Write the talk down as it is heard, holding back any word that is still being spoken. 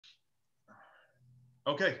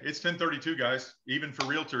Okay, it's 10:32, guys. Even for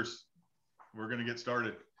realtors, we're going to get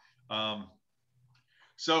started.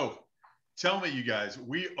 So tell me, you guys,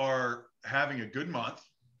 we are having a good month.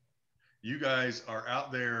 You guys are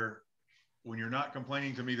out there when you're not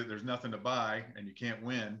complaining to me that there's nothing to buy and you can't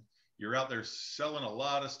win. You're out there selling a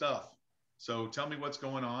lot of stuff. So tell me what's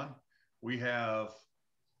going on. We have,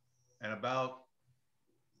 and about,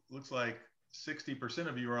 looks like 60%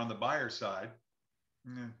 of you are on the buyer side.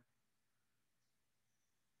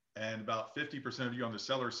 And about 50% of you on the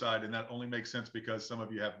seller side, and that only makes sense because some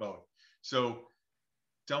of you have both. So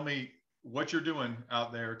tell me what you're doing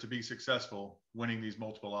out there to be successful winning these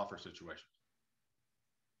multiple offer situations.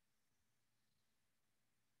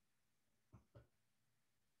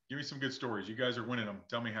 Give me some good stories. You guys are winning them.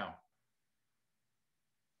 Tell me how.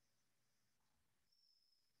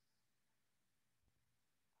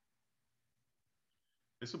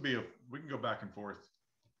 This will be we can go back and forth.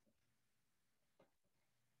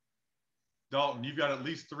 Dalton, you've got at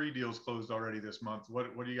least 3 deals closed already this month.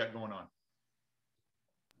 What do you got going on?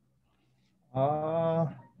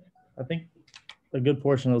 I think a good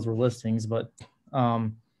portion of those were listings, but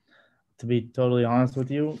to be totally honest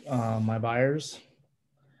with you, my buyers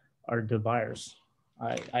are good buyers.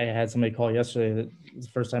 I had somebody call yesterday that is a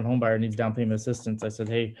first-time home buyer, needs down payment assistance. I said,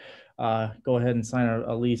 hey, go ahead and sign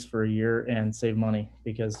a lease for a year and save money,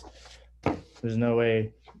 because there's no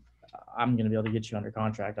way I'm going to be able to get you under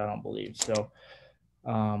contract, I don't believe. So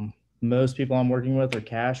most people I'm working with are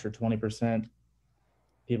cash, or 20%.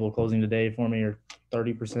 People closing today for me are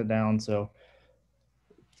 30% down. So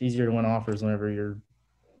it's easier to win offers whenever you're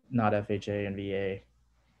not FHA and VA.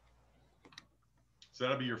 So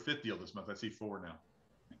that'll be your 5th deal this month. I see 4 now.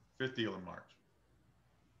 5th deal in March.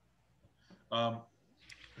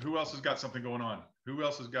 Who else has got something going on? Who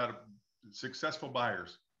else has got successful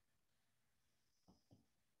buyers?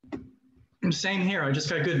 Same here. I just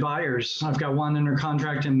got good buyers. I've got one under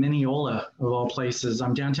contract in Mineola, of all places.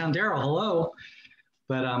 I'm downtown Darrell. Hello.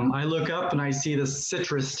 But I look up and I see the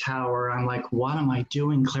Citrus Tower. I'm like, what am I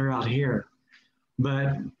doing clear out here?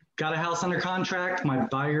 But got a house under contract. My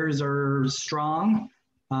buyers are strong.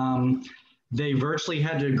 They virtually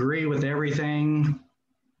had to agree with everything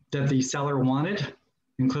that the seller wanted,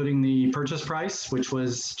 including the purchase price, which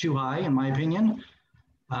was too high, in my opinion.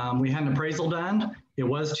 We had an appraisal done. It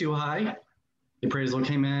was too high. The appraisal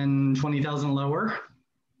came in 20,000 lower,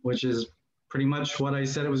 which is pretty much what I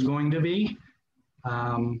said it was going to be.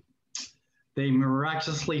 They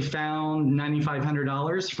miraculously found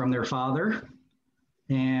 $9,500 from their father.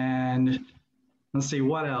 And let's see,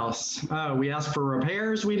 what else? Oh, we asked for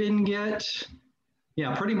repairs we didn't get.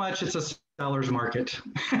 Yeah, pretty much it's a seller's market.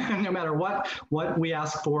 No matter what we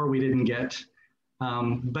asked for, we didn't get.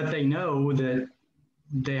 But they know that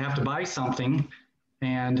they have to buy something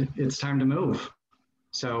and it's time to move.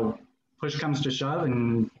 So push comes to shove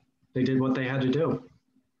and they did what they had to do.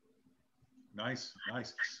 Nice,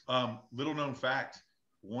 nice. Little known fact,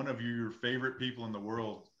 one of your favorite people in the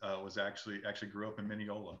world was actually grew up in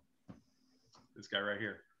Mineola. This guy right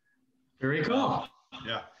here. Very cool.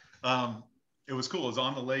 Yeah. It was cool. It was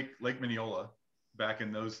on the Lake Mineola. Back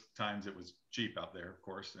in those times, it was cheap out there, of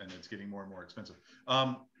course, and it's getting more and more expensive.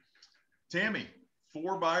 Tammy,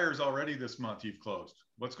 4 buyers already this month you've closed.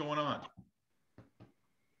 What's going on?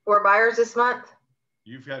 4 buyers this month?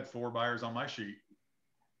 You've had 4 buyers on my sheet.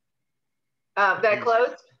 That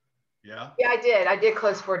closed? Yeah. Yeah, I did. I did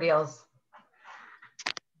close 4 deals.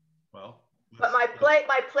 Well, but my plate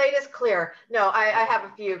is clear. No, I have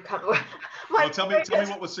a few. Well, tell me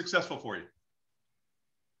what was successful for you.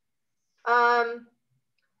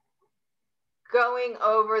 Going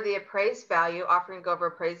over the appraised value, offering to go over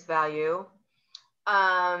appraised value.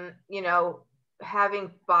 You know,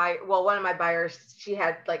 one of my buyers, she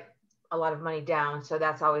had like a lot of money down, so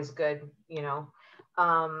that's always good, you know.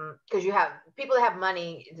 Because you have people that have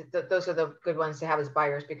money, those are the good ones to have as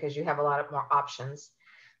buyers because you have a lot of more options.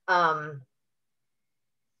 One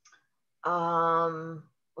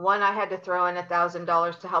I had to throw in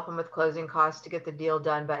 $1,000 to help him with closing costs to get the deal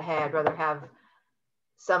done, but hey, I'd rather have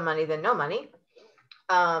some money than no money.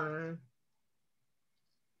 But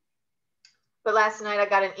last night I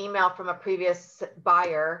got an email from a previous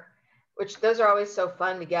buyer, which those are always so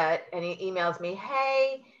fun to get, and he emails me,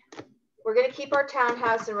 hey, we're going to keep our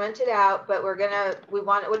townhouse and rent it out, but what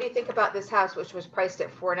do you think about this house, which was priced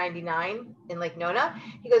at $499 in Lake Nona?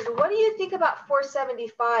 He goes, well, what do you think about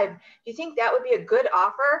 $475? Do you think that would be a good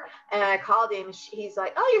offer? And I called him. He's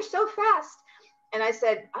like, oh, you're so fast. And I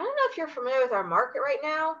said, I don't know if you're familiar with our market right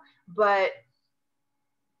now, but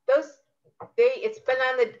it's been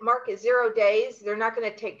on the market 0 days. They're not going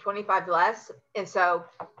to take 25 less. And so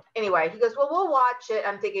anyway, he goes, well, we'll watch it.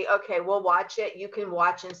 I'm thinking, okay, we'll watch it. You can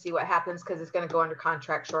watch and see what happens because it's going to go under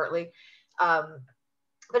contract shortly.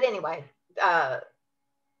 But anyway,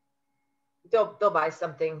 they'll buy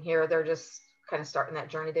something here. They're just kind of starting that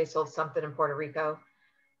journey. They sold something in Puerto Rico.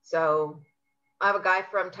 So I have a guy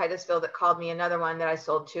from Titusville that called me, another one that I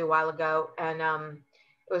sold to a while ago. And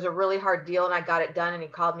it was a really hard deal and I got it done, and he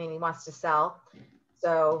called me and he wants to sell.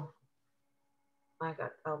 So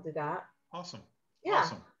I'll do that. Awesome. Yeah.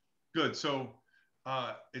 Awesome. Good. So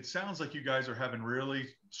it sounds like you guys are having really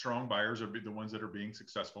strong buyers, or the ones that are being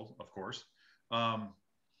successful, of course.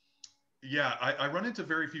 Yeah, I run into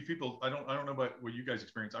very few people. I don't know about what you guys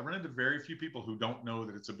experience. I run into very few people who don't know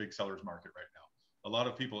that it's a big seller's market right now. A lot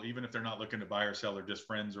of people, even if they're not looking to buy or sell, they're just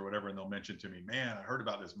friends or whatever, and they'll mention to me, man, I heard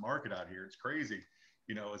about this market out here. It's crazy.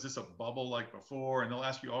 You know, is this a bubble like before? And they'll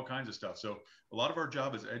ask you all kinds of stuff. So a lot of our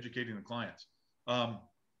job is educating the clients.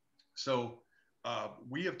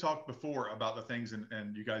 We have talked before about the things,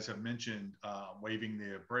 and you guys have mentioned waiving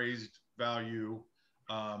the appraised value.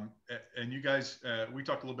 And you guys, we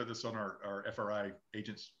talked a little bit of this on our FRI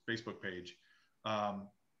agents Facebook page.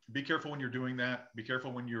 Be careful when you're doing that. Be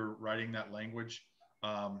careful when you're writing that language.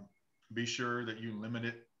 Be sure that you limit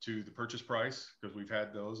it to the purchase price, because we've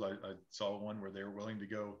had those. I saw one where they were willing to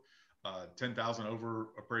go $10,000 over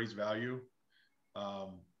appraised value.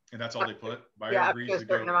 And that's all they put. Buyer agrees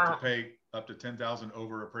to pay up to $10,000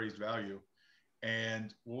 over appraised value.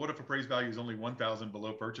 And well, what if appraised value is only $1,000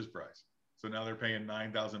 below purchase price? So now they're paying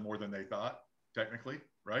 $9,000 more than they thought, technically,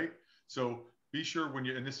 right? So be sure when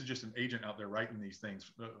you, and this is just an agent out there writing these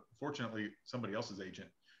things. Fortunately, somebody else's agent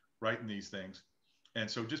writing these things. And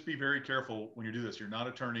so just be very careful when you do this. You're not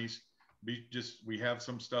attorneys. We have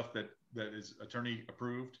some stuff that is attorney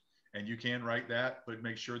approved, and you can write that, but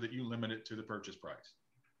make sure that you limit it to the purchase price,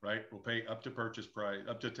 right? We'll pay up to purchase price,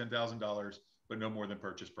 up to $10,000, but no more than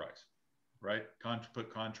purchase price, right? Put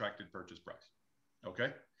contracted purchase price,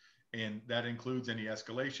 okay? And that includes any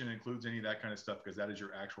escalation, includes any of that kind of stuff, because that is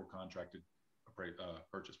your actual contracted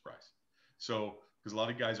purchase price. So, because a lot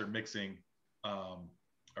of guys are mixing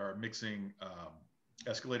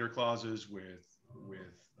escalator clauses with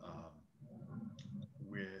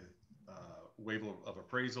waiver of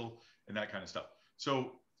appraisal and that kind of stuff.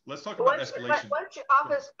 So let's talk about escalation. Once your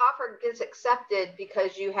offer gets accepted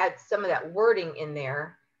because you had some of that wording in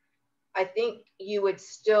there, I think you would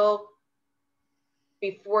still,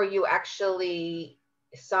 before you actually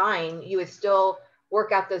sign, you would still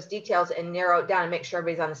work out those details and narrow it down and make sure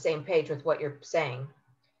everybody's on the same page with what you're saying.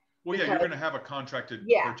 Well, yeah, you're going to have a contracted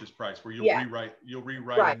purchase price where you'll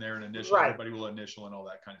rewrite in there an initial. Everybody will initial and all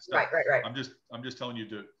that kind of stuff. Right. I'm just telling you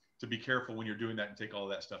to be careful when you're doing that and take all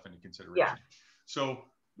of that stuff into consideration. Yeah. So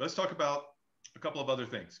let's talk about a couple of other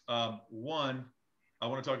things. One, I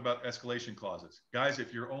want to talk about escalation clauses. Guys,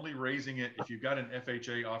 if you're only raising it, if you've got an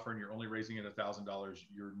FHA offer and you're only raising it $1,000,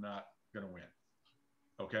 you're not going to win.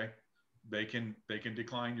 Okay? They can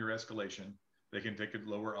decline your escalation. They can take a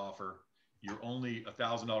lower offer. You're only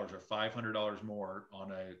 $1,000 or $500 more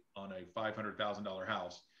on a $500,000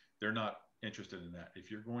 house. They're not interested in that. If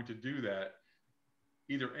you're going to do that,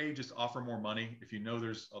 either A, just offer more money. If you know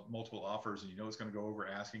there's multiple offers and you know it's going to go over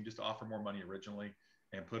asking, just offer more money originally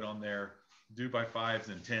and put on there, do by 5s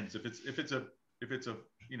and 10s. If it's a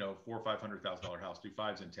 $400,000 or $500,000 house, do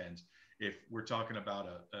 5s and 10s. If we're talking about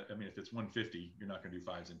if it's 150, you're not going to do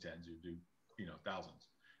 5s and 10s. You do thousands.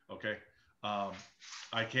 Okay.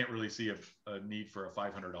 I can't really see a need for a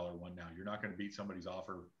 $500 one now. You're not going to beat somebody's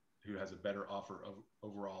offer who has a better offer of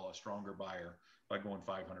overall, a stronger buyer, by going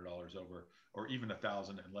 $500 over, or even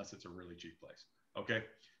 $1,000, unless it's a really cheap place. Okay.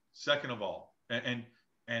 Second of all,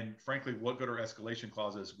 and frankly, what good are escalation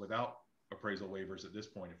clauses without appraisal waivers at this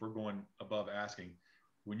point? If we're going above asking,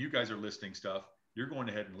 when you guys are listing stuff, you're going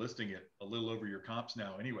ahead and listing it a little over your comps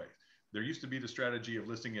now anyway. There used to be the strategy of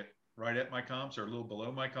listing it right at my comps or a little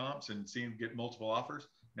below my comps and seeing get multiple offers.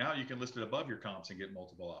 Now you can list it above your comps and get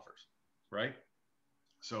multiple offers, right?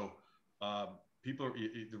 So the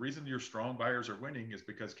reason your strong buyers are winning is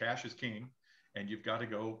because cash is king, and you've got to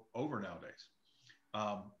go over nowadays.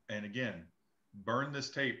 And again, burn this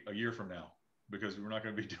tape a year from now, because we're not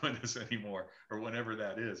going to be doing this anymore, or whenever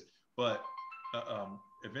that is. But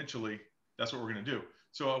eventually, that's what we're going to do.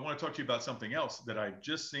 So I want to talk to you about something else that I've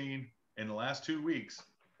just seen in the last 2 weeks,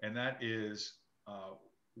 and that is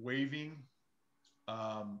waiving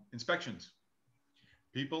inspections.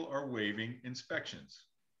 People are waiving inspections.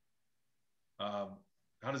 How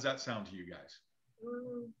does that sound to you guys?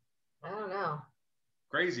 I don't know.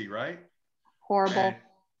 Crazy, right? Horrible. And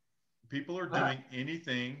people are doing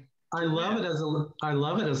anything. I love it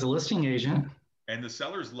as a listing agent. and the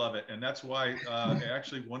sellers love it. And that's why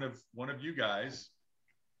actually one of you guys,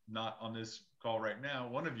 not on this call right now,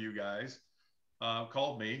 one of you guys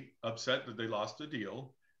called me upset that they lost a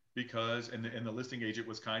deal because, and the listing agent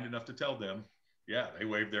was kind enough to tell them, yeah, they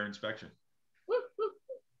waived their inspection.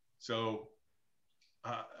 So,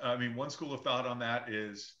 I mean, one school of thought on that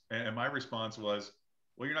is, and my response was,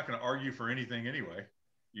 well, you're not going to argue for anything anyway.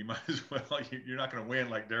 You might as well, you're not going to win.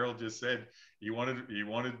 Like Daryl just said, you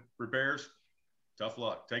wanted repairs, tough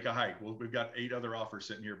luck, take a hike. Well, we've got 8 other offers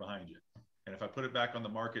sitting here behind you. And if I put it back on the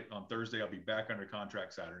market on Thursday, I'll be back under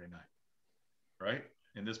contract Saturday night, right?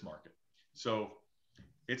 In this market. So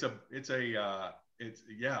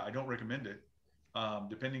yeah, I don't recommend it.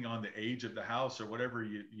 Depending on the age of the house or whatever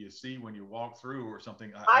you see when you walk through or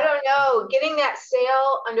something. I don't know. Getting that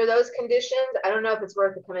sale under those conditions, I don't know if it's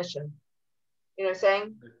worth the commission. You know what I'm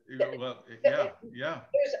saying? Well, yeah.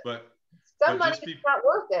 But some money is not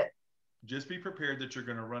worth it. Just be prepared that you're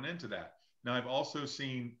going to run into that. Now, I've also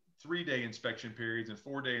seen 3-day inspection periods and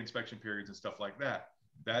 4-day inspection periods and stuff like that.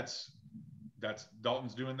 That's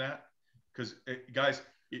Dalton's doing that. Because guys,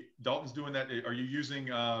 Dalton's doing that. Are you using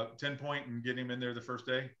 10 Point and getting him in there the first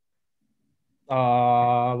day?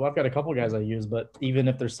 Well, I've got a couple guys I use, but even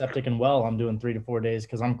if they're septic and well, I'm doing 3 to 4 days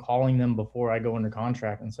because I'm calling them before I go under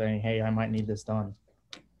contract and saying, hey, I might need this done.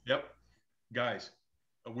 Yep. Guys,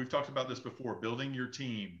 we've talked about this before, building your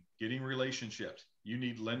team, getting relationships. You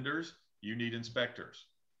need lenders, you need inspectors.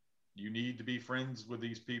 You need to be friends with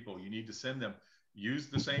these people. You need to send them. Use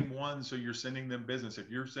the same ones so you're sending them business. If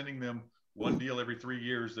you're sending them one deal every 3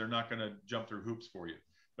 years, they're not going to jump through hoops for you.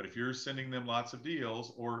 But if you're sending them lots of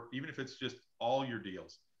deals, or even if it's just all your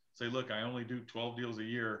deals, say, look, I only do 12 deals a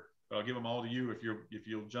year, but I'll give them all to you if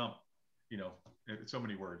you'll jump, you know, in so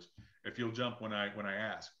many words, if you'll jump when I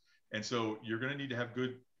ask. And so you're going to need to have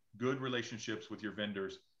good relationships with your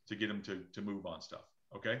vendors to get them to move on stuff.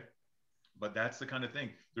 Okay. But that's the kind of thing.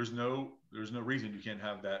 There's no reason you can't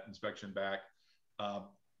have that inspection back.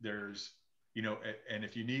 There's, you know, and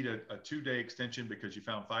if you need a 2-day extension because you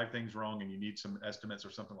found 5 things wrong and you need some estimates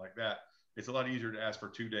or something like that, it's a lot easier to ask for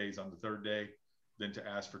 2 days on the 3rd day than to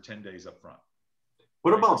ask for 10 days up front.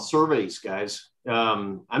 What about surveys, guys?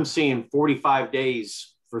 I'm seeing 45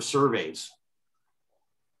 days for surveys.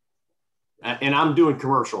 And I'm doing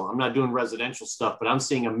commercial. I'm not doing residential stuff, but I'm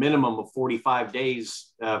seeing a minimum of 45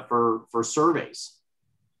 days for surveys.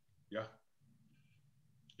 Yeah.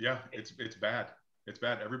 Yeah, it's bad. It's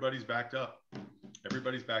bad. Everybody's backed up.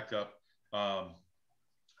 Everybody's backed up.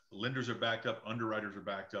 Lenders are backed up. Underwriters are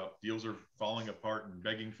backed up. Deals are falling apart and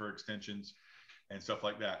begging for extensions and stuff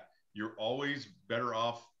like that. You're always better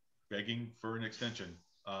off begging for an extension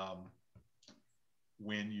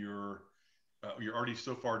when you're already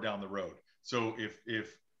so far down the road. So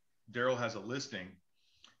if Daryl has a listing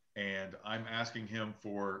and I'm asking him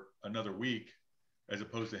for another week, as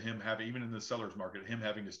opposed to him having, even in the seller's market, him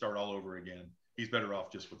having to start all over again, he's better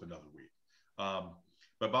off just with another week.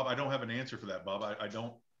 But Bob, I don't have an answer for that, Bob.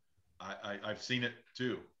 I've seen it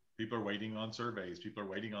too. People are waiting on surveys. People are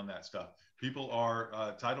waiting on that stuff. People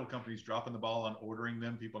are, title companies dropping the ball on ordering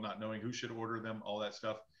them, people not knowing who should order them, all that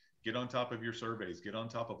stuff. Get on top of your surveys, get on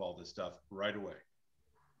top of all this stuff right away.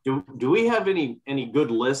 Do we have any good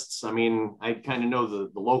lists? I mean, I kind of know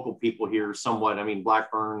the local people here somewhat. I mean,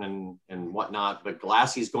 Blackburn and whatnot, but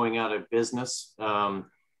Galassie's going out of business.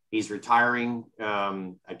 He's retiring.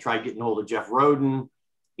 I tried getting hold of Jeff Roden.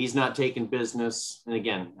 He's not taking business. And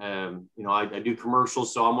again, you know, I do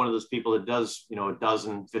commercials. So I'm one of those people that does, you know, a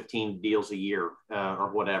dozen, 15 deals a year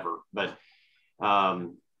or whatever. But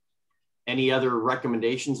any other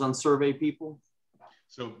recommendations on survey people?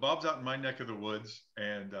 So Bob's out in my neck of the woods,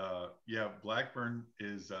 and yeah, Blackburn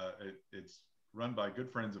is it's run by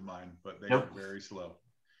good friends of mine, but they are very slow.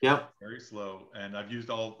 Yep. Very slow. And I've used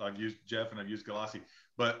Jeff and I've used Galassi,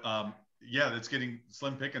 but yeah, that's getting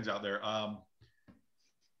slim pickings out there.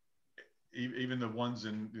 Even the ones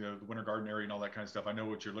in, you know, the Winter Garden area and all that kind of stuff. I know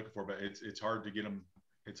what you're looking for, but it's hard to get them.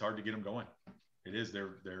 It's hard to get them going. It is.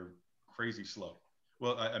 They're crazy slow.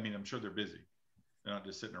 Well, I mean, I'm sure they're busy. They're not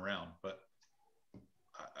just sitting around, but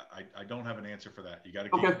I don't have an answer for that. You got to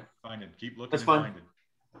keep finding, keep looking. That's and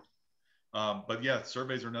finding. But yeah,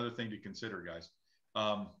 surveys are another thing to consider, guys.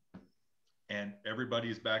 And everybody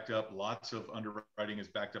is backed up. Lots of underwriting is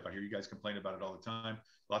backed up. I hear you guys complain about it all the time.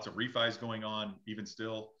 Lots of refis going on, even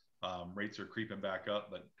still. Rates are creeping back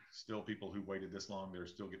up, but still people who waited this long, they're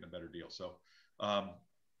still getting a better deal. So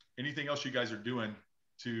anything else you guys are doing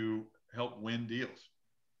to help win deals,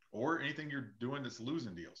 or anything you're doing that's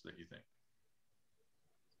losing deals that you think?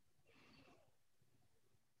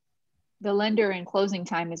 The lender and closing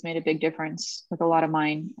time has made a big difference with a lot of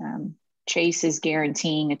mine. Chase is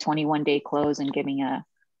guaranteeing a 21-day close and giving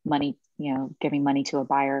giving money to a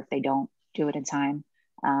buyer if they don't do it in time.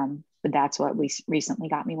 But that's what we recently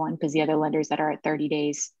got me one, because the other lenders that are at 30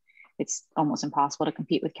 days, it's almost impossible to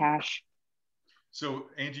compete with cash. So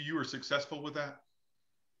Angie, you were successful with that?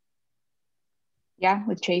 Yeah,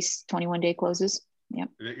 with Chase, 21-day closes. Yep.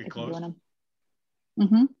 It closed?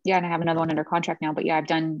 Yeah, and I have another one under contract now, but yeah, I've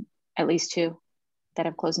done at least 2 that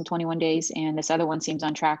have closed in 21 days. And this other one seems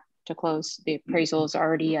on track to close. The appraisal's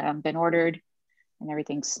already been ordered and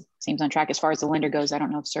everything seems on track. As far as the lender goes, I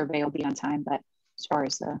don't know if survey will be on time, but as far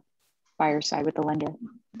as the buyer side with the lender,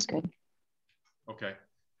 it's good. Okay.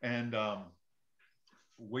 And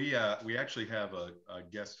we actually have a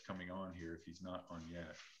guest coming on here if he's not on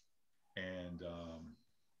yet. And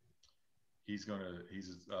he's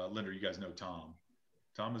a lender. You guys know Tom.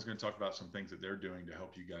 Tom is going to talk about some things that they're doing to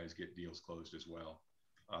help you guys get deals closed as well.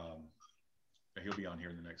 He'll be on here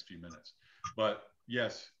in the next few minutes. But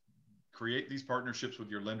yes, create these partnerships with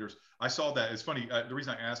your lenders. I saw that. It's funny. The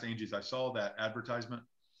reason I asked Angie is I saw that advertisement,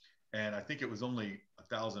 and I think it was only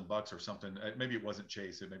 $1,000 or something. Maybe it wasn't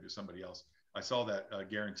Chase. Maybe it was somebody else. I saw that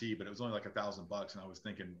guarantee, but it was only like $1,000, and I was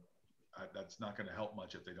thinking that's not going to help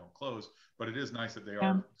much if they don't close. But it is nice that they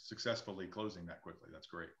are successfully closing that quickly. That's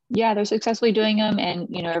great. Yeah, they're successfully doing them, and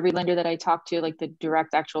every lender that I talked to, like the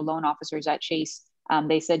direct actual loan officers at Chase,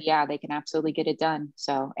 they said, yeah, they can absolutely get it done.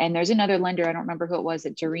 So, and there's another lender, I don't remember who it was,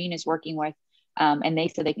 that Doreen is working with, and they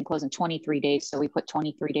said they can close in 23 days. So we put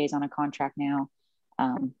 23 days on a contract now.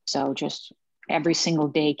 So just every single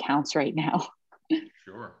day counts right now.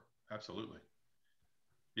 Sure, absolutely.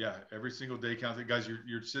 Yeah, every single day counts. Guys,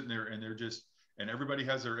 you're sitting there and everybody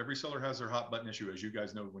has every seller has their hot button issue. As you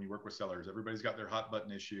guys know, when you work with sellers, everybody's got their hot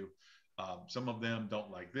button issue. Some of them don't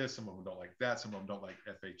like this, some of them don't like that, some of them don't like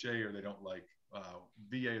FHA, or they don't like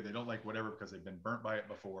VA, or they don't like whatever because they've been burnt by it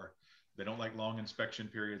before. They don't like long inspection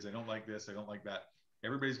periods. They don't like this, they don't like that.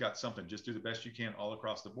 Everybody's got something. Just do the best you can all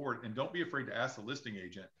across the board. And don't be afraid to ask the listing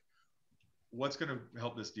agent, what's going to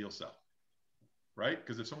help this deal sell? Right?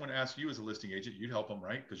 Because if someone asks you as a listing agent, you'd help them,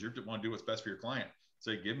 right? Because you want to do what's best for your client.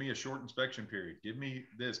 Say, give me a short inspection period. Give me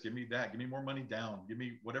this, give me that, give me more money down, give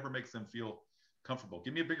me whatever makes them feel comfortable.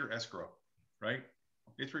 Give me a bigger escrow, right?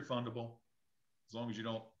 It's refundable. As long as you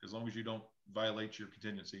don't violate your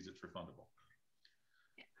contingencies, it's refundable.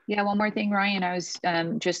 Yeah, one more thing, Ryan. I was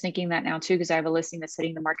just thinking that now too, because I have a listing that's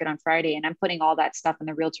hitting the market on Friday, and I'm putting all that stuff in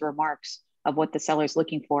the realtor remarks of what the seller's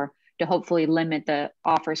looking for to hopefully limit the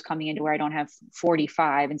offers coming into where I don't have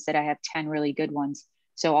 45. Instead, I have 10 really good ones.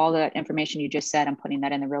 So all that information you just said, I'm putting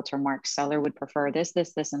that in the realtor remarks. Seller would prefer this,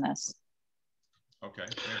 this, this, and this. Okay,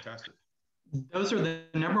 fantastic. Those are the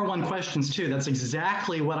number one questions too. That's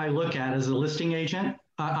exactly what I look at as a listing agent.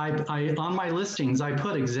 I on my listings, I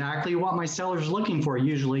put exactly what my seller's looking for,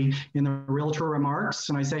 usually in the realtor remarks.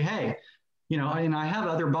 And I say, hey, and I have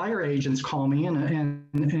other buyer agents call me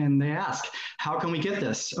and they ask, how can we get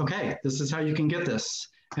this? Okay, this is how you can get this.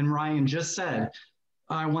 And Ryan just said,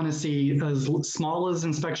 I want to see as small as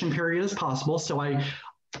inspection period as possible. So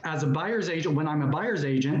as a buyer's agent, when I'm a buyer's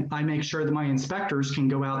agent, I make sure that my inspectors can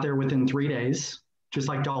go out there within 3 days, just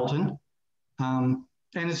like Dalton.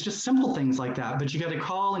 And it's just simple things like that. But you got to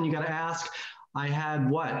call and you got to ask. I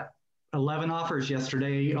had 11 offers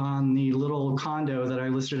yesterday on the little condo that I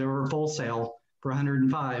listed over full sale for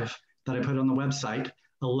 105 that I put on the website.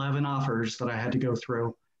 11 offers that I had to go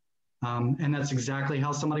through. And that's exactly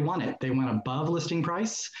how somebody wanted it. They went above listing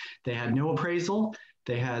price. They had no appraisal.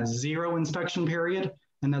 They had 0 inspection period.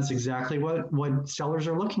 And that's exactly what sellers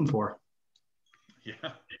are looking for.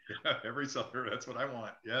 Yeah, every seller, that's what I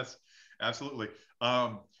want. Yes, absolutely. You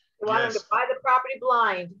want them to buy the property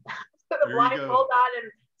blind. Put the blindfold on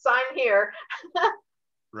and sign here.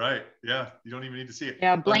 Right. Yeah. You don't even need to see it.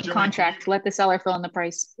 Yeah. Blank contract. Let the seller fill in the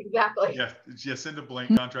price. Exactly. Yeah. Send a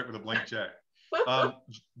blank contract with a blank check.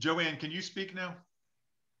 Joanne, can you speak now?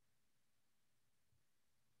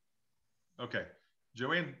 Okay.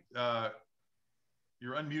 Joanne,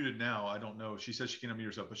 you're unmuted now. I don't know. She says she can unmute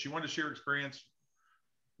herself, but she wanted to share experience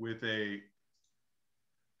with a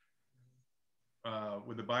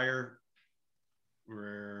buyer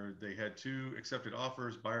where they had 2 accepted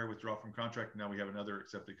offers, buyer withdraw from contract. Now we have another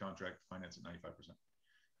accepted contract, finance at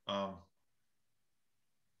 95%.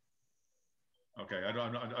 Okay, I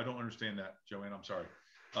don't understand that, Joanne. I'm sorry.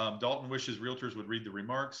 Dalton wishes realtors would read the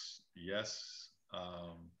remarks. Yes.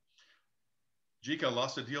 Jika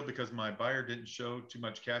lost a deal because my buyer didn't show too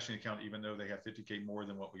much cash in the account, even though they have 50K more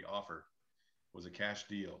than what we offered. It was a cash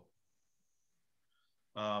deal.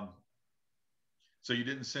 So you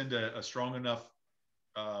didn't send a strong enough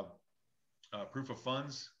proof of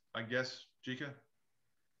funds, I guess, Jika?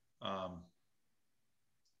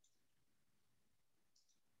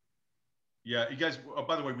 Yeah, you guys,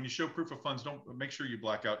 by the way, when you show proof of funds, don't make sure you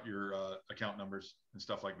black out your account numbers and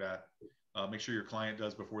stuff like that. Make sure your client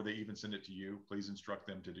does before they even send it to you. Please instruct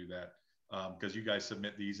them to do that, because you guys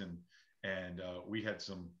submit these, and we had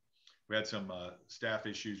some staff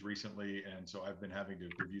issues recently, and so I've been having to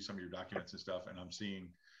review some of your documents and stuff, and I'm seeing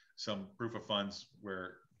some proof of funds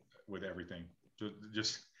where with everything. So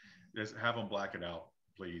just have them black it out,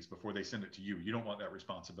 please, before they send it to you. You don't want that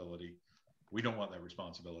responsibility. We don't want that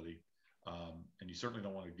responsibility. And you certainly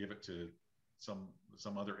don't want to give it to some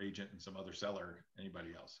other agent and some other seller, anybody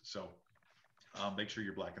else. So make sure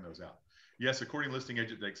you're blacking those out. Yes, according to listing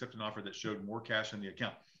agent, they accept an offer that showed more cash in the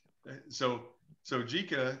account. So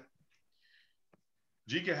Jika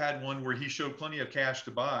had one where he showed plenty of cash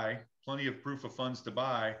to buy, plenty of proof of funds to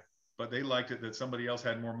buy, but they liked it that somebody else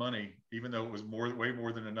had more money, even though it was way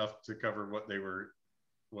more than enough to cover what they were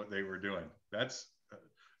doing. That's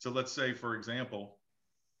so. Let's say, for example,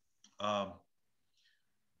 that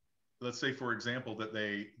the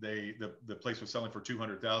place was selling for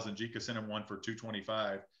 200,000. Jika sent him one for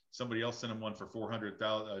 225. Somebody else sent him one for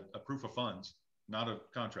 400,000. A proof of funds, not a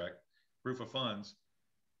contract, proof of funds,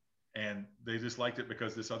 and they just liked it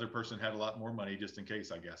because this other person had a lot more money, just in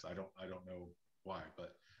case. I guess I don't know why,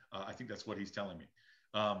 but I think that's what he's telling me.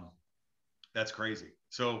 That's crazy.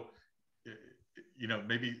 So, you know,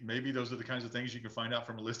 maybe those are the kinds of things you can find out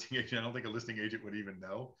from a listing agent. I don't think a listing agent would even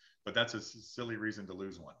know, but that's a silly reason to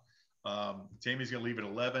lose one. Tammy's gonna leave at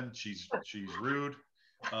 11. She's rude.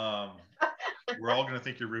 We're all gonna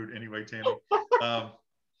think you're rude anyway, Tammy.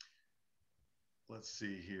 Let's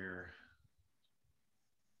see here.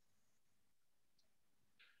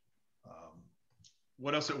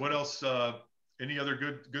 What else? Any other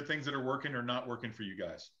good things that are working or not working for you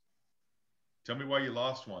guys? Tell me why you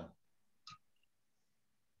lost one.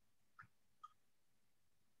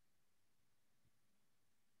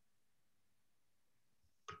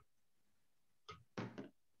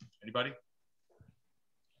 Anybody?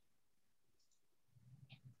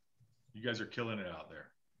 You guys are killing it out there.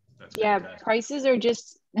 That's fantastic. Prices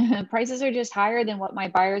are just higher than what my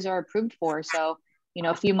buyers are approved for. So, you know,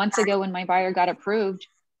 a few months ago when my buyer got approved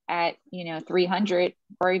at, you know, 300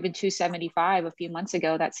 or even 275 a few months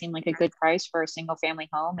ago, that seemed like a good price for a single family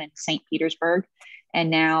home in St. Petersburg. And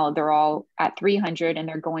now they're all at 300 and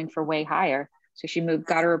they're going for way higher. So she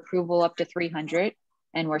got her approval up to 300,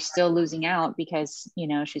 and we're still losing out because, you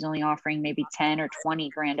know, she's only offering maybe 10 or 20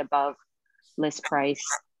 grand above list price.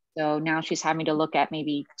 So now she's having to look at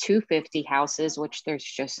maybe 250 houses, which there's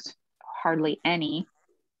just hardly any,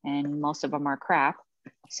 and most of them are crap.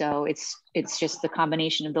 So it's just the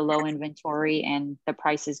combination of the low inventory and the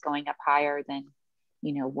prices going up higher than,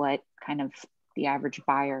 you know, what kind of the average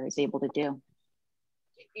buyer is able to do.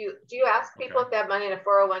 Do you ask people if they have money in a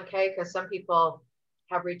 401k? Because some people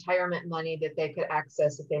have retirement money that they could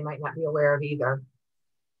access that they might not be aware of either.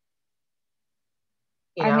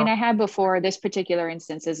 You know? I mean, I had before. This particular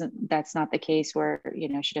instance that's not the case where, you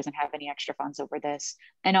know, she doesn't have any extra funds over this.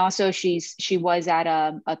 And also she was at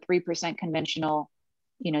a 3% conventional,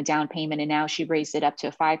 you know, down payment, and now she raised it up to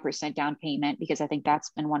a 5% down payment, because I think that's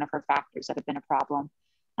been one of her factors that have been a problem,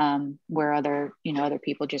 where other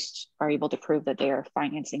people just are able to prove that they are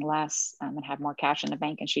financing less and have more cash in the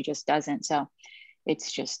bank, and she just doesn't. So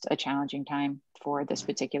it's just a challenging time for this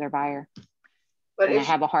particular buyer. But I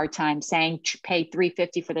have a hard time saying pay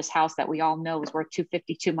 $350 for this house that we all know was worth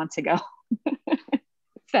 $250 2 months ago.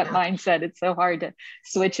 It's that mindset. It's so hard to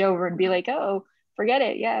switch over and be like, oh, forget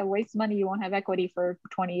it. Yeah, waste money. You won't have equity for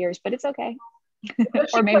 20 years, but it's okay.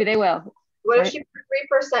 Or maybe they will. What if she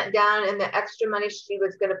put 3% down, and the extra money she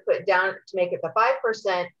was going to put down to make it the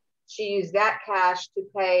 5%, she used that cash to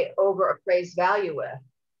pay over appraised value with?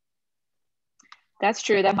 That's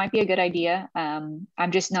true. That might be a good idea. I'm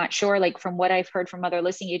just not sure, like from what I've heard from other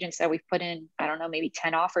listing agents that we've put in, I don't know, maybe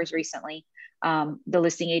 10 offers recently. The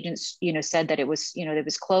listing agents, you know, said that it was, you know, it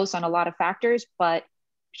was close on a lot of factors, but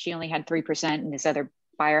she only had 3% and this other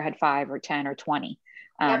buyer had 5 or 10 or 20.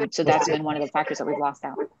 So that's been one of the factors that we've lost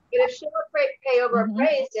out. But if she'll pay over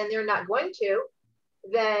appraised and they're not going to,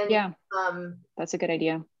 then yeah, that's a good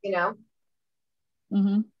idea. You know?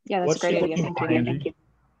 Yeah, that's a great idea. Thank you.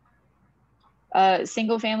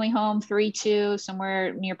 Single family home, 3-2,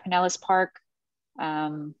 somewhere near Pinellas Park,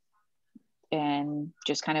 and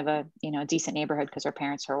just kind of a, you know, decent neighborhood because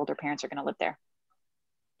her older parents are going to live there.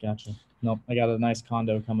 Gotcha. Nope, I got a nice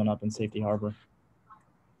condo coming up in Safety Harbor.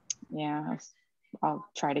 Yeah, I'll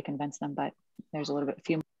try to convince them, but there's a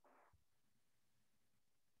few.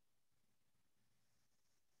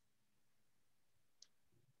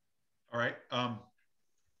 All right.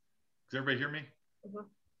 Does everybody hear me? Mhm.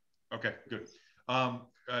 Okay, good.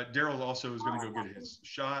 Daryl also is going to go get his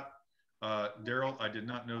shot. Daryl, I did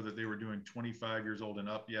not know that they were doing 25 years old and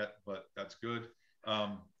up yet, but that's good.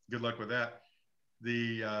 Good luck with that.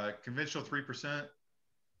 The conventional 3%,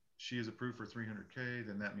 she is approved for 300K,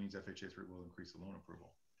 then that means FHA 3 will increase the loan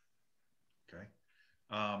approval. Okay.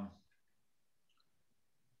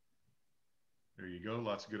 There you go.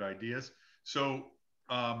 Lots of good ideas. So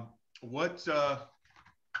what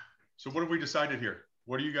have we decided here?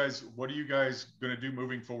 What are you guys going to do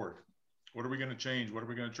moving forward? What are we going to change? What are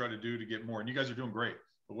we going to try to do to get more? And you guys are doing great,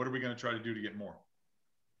 but what are we going to try to do to get more?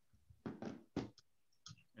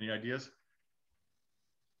 Any ideas?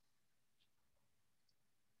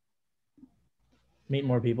 Meet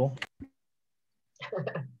more people.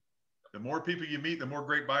 The more people you meet, the more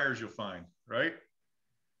great buyers you'll find, right?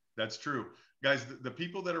 That's true. Guys, the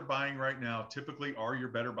people that are buying right now typically are your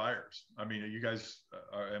better buyers. I mean, you guys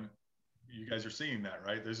are seeing that,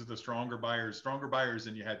 right? These are the stronger buyers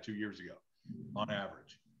than you had 2 years ago on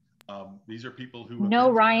average. These are people who—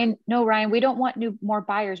 No, Ryan, we don't want more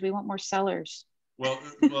buyers. We want more sellers. Well,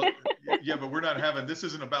 yeah, but we're not having— this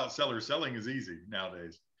isn't about sellers. Selling is easy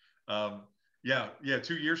nowadays. Yeah.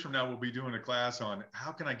 2 years from now, we'll be doing a class on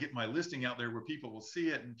how can I get my listing out there where people will see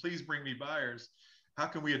it and please bring me buyers. How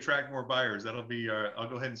can we attract more buyers? That'll be— I'll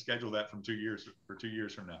go ahead and schedule that from 2 years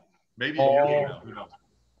from now, maybe a year from now. Who knows?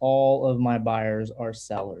 All of my buyers are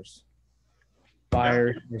sellers.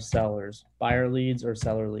 Buyers or sellers. Buyer leads or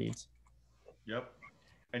seller leads. Yep.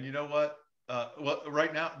 And you know what? Well,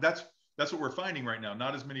 right now, that's what we're finding right now.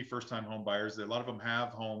 Not as many first-time home buyers. A lot of them have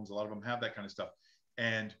homes. A lot of them have that kind of stuff.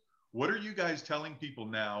 And what are you guys telling people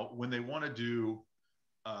now when they want to do,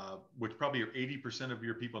 which probably are 80% of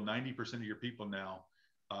your people, 90% of your people now,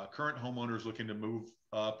 current homeowners looking to move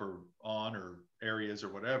up or on or areas or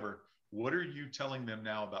whatever? What are you telling them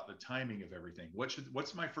now about the timing of everything?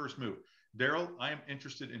 What's my first move? Daryl, I am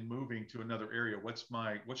interested in moving to another area. What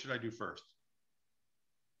should I do first?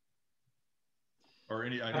 Or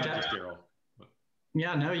not just Daryl.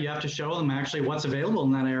 Yeah, no, you have to show them actually what's available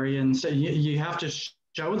in that area. And so you have to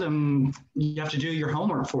show them, you have to do your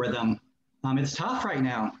homework for them. It's tough right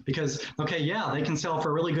now because, okay, yeah, they can sell for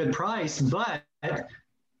a really good price, but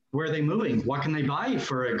where are they moving? What can they buy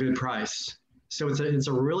for a good price? So it's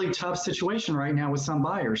a really tough situation right now with some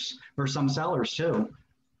buyers or some sellers too.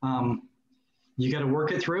 You got to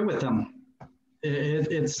work it through with them.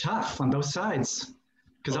 It's tough on both sides.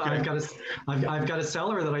 Because okay. I've got a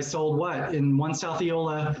seller that I sold in one South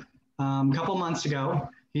Eola a couple months ago.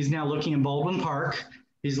 He's now looking in Baldwin Park.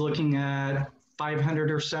 He's looking at 500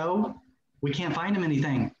 or so. We can't find him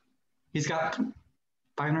anything. He's got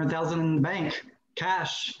 500,000 in the bank,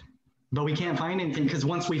 cash, but we can't find anything because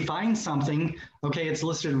once we find something, okay, it's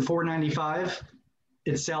listed at 495.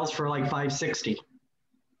 It sells for like 560.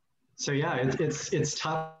 So yeah, it's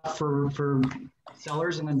tough for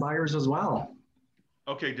sellers and then buyers as well.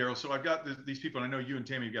 Okay, Daryl. So I've got these people, and I know you and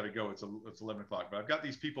Tammy got to go. It's 11 o'clock, but I've got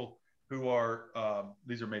these people who are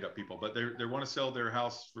these are made up people, but they want to sell their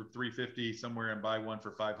house for 350 somewhere and buy one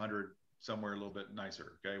for 500 somewhere a little bit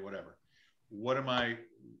nicer. Okay, whatever.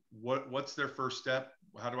 What's their first step?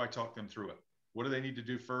 How do I talk them through it? What do they need to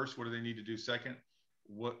do first? What do they need to do second?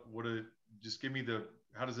 Just give me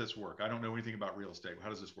how does this work? I don't know anything about real estate. How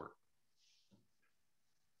does this work?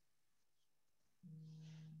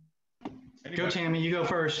 Anybody? Go, Tammy. You go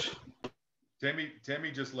first.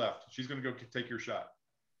 Tammy just left. She's going to go take your shot.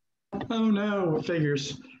 Oh no,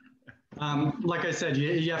 figures. Like I said,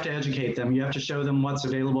 you have to educate them. You have to show them what's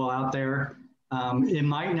available out there. It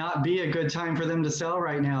might not be a good time for them to sell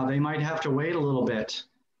right now. They might have to wait a little bit.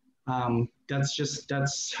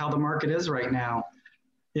 That's how the market is right now.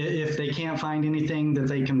 If they can't find anything that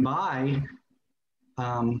they can buy,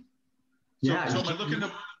 yeah.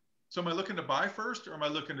 So am I looking to buy first, or am I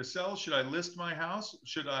looking to sell? Should I list my house?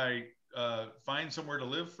 Should I find somewhere to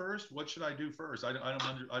live first? What should I do first? I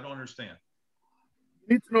don't understand.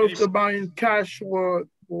 You need to know if they're buying cash or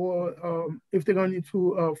if they're going to need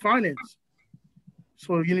to finance.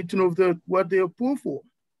 So you need to know what they approve for.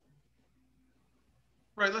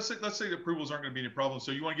 Right. Let's say the approvals aren't going to be any problem.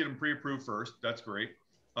 So you want to get them pre-approved first. That's great.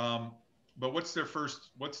 But what's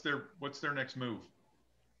their next move?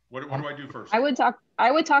 What do I do first? I would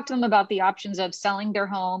talk to them about the options of selling their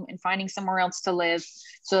home and finding somewhere else to live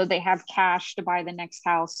so that they have cash to buy the next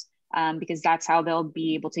house, because that's how they'll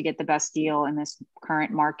be able to get the best deal in this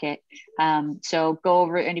current market. So go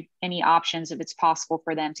over any options if it's possible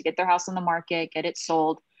for them to get their house on the market, get it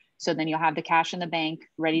sold. So then you'll have the cash in the bank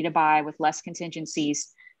ready to buy with less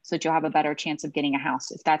contingencies so that you'll have a better chance of getting a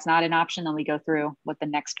house. If that's not an option, then we go through what the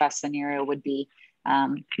next best scenario would be.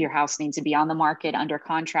 Your house needs to be on the market under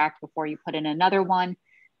contract before you put in another one,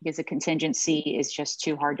 because a contingency is just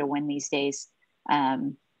too hard to win these days.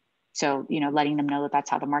 So, you know, letting them know that that's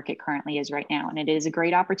how the market currently is right now. And it is a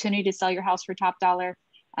great opportunity to sell your house for top dollar.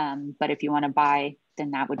 But if you want to buy,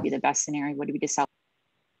 then that would be the best scenario, would be to sell.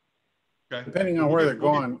 Okay. Depending on where they're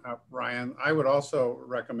going, Ryan, I would also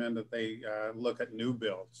recommend that they look at new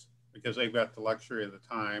builds, because they've got the luxury of the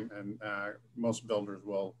time, and most builders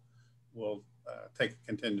will take a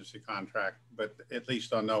contingency contract, but at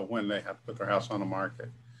least they'll know when they have to put their house on the market.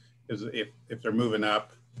 Because if they're moving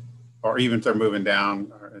up, or even if they're moving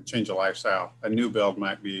down or a change of lifestyle, a new build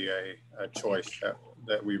might be a choice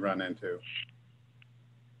that we run into.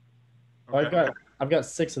 Okay. I've got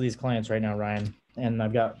 6 of these clients right now, Ryan, and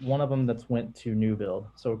I've got one of them that's went to new build.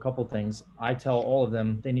 So a couple things. I tell all of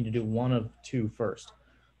them they need to do one of 2 first.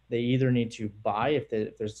 They either need to buy if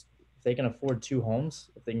they can afford 2 homes,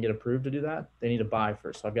 if they can get approved to do that, they need to buy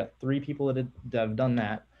first. So I've got 3 people that have done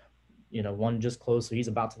that. You know, one just closed, so he's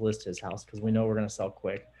about to list his house because we know we're going to sell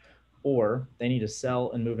quick. Or they need to sell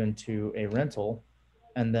and move into a rental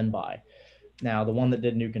and then buy. Now, the one that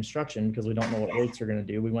did new construction, because we don't know what rates are going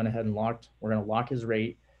to do, we went ahead and we're going to lock his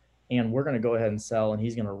rate, and we're going to go ahead and sell, and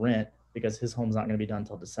he's going to rent because his home's not going to be done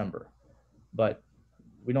until December. But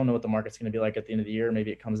we don't know what the market's going to be like at the end of the year.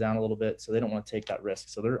 Maybe it comes down a little bit, so they don't want to take that risk.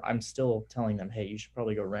 So I'm still telling them, hey, you should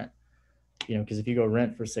probably go rent, you know, because if you go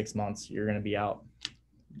rent for 6 months, you're going to be out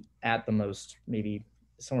at the most, maybe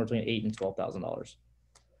somewhere between $8,000 and $12,000.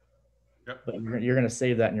 Yep. But you're going to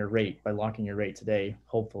save that in your rate by locking your rate today,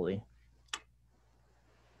 hopefully.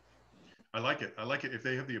 I like it. I like it if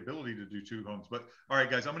they have the ability to do 2 homes. But all right,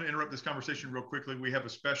 guys, I'm going to interrupt this conversation real quickly. We have a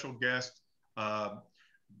special guest.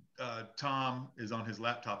 Tom is on his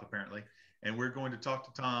laptop apparently, and we're going to talk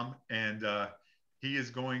to Tom, and he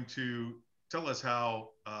is going to tell us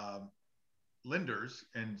how lenders,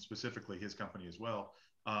 and specifically his company as well,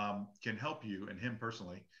 can help you, and him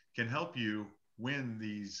personally can help you win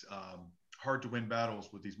these hard to win battles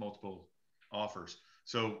with these multiple offers.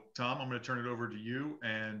 So Tom, I'm going to turn it over to you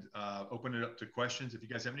and open it up to questions if you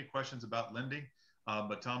guys have any questions about lending.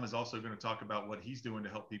 But Tom is also going to talk about what he's doing to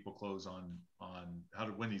help people close on how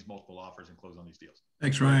to win these multiple offers and close on these deals.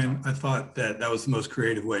 Thanks, Ryan. I thought that was the most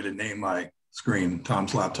creative way to name my screen,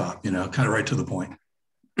 Tom's laptop, you know, kind of right to the point.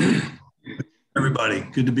 Everybody,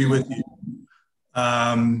 good to be with you.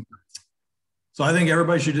 So I think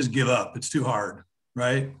everybody should just give up. It's too hard,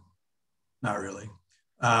 right? Not really.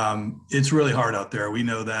 It's really hard out there. We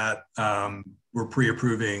know that. We're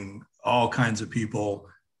pre-approving all kinds of people,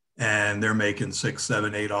 and they're making 6,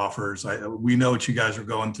 7, 8 offers. We know what you guys are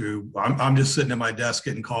going through. I'm just sitting at my desk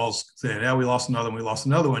getting calls saying, yeah, we lost another one. We lost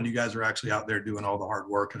another one. You guys are actually out there doing all the hard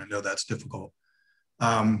work, and I know that's difficult.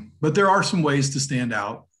 But there are some ways to stand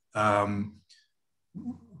out. A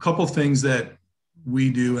couple of things that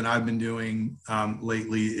we do and I've been doing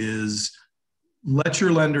lately is let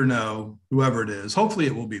your lender know, whoever it is, hopefully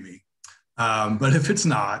it will be me. But if it's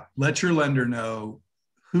not, let your lender know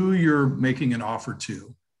who you're making an offer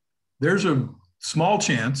to. There's a small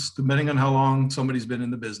chance, depending on how long somebody's been in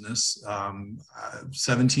the business,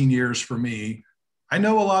 17 years for me, I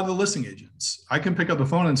know a lot of the listing agents. I can pick up the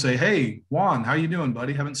phone and say, hey, Juan, how you doing,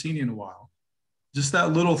 buddy? Haven't seen you in a while. Just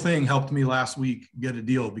that little thing helped me last week get a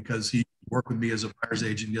deal because he worked with me as a buyer's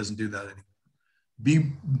agent. He doesn't do that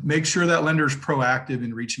anymore. Make sure that lender is proactive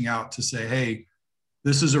in reaching out to say, hey,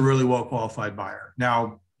 this is a really well-qualified buyer.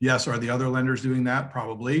 Now, yes, are the other lenders doing that?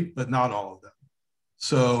 Probably, but not all of them.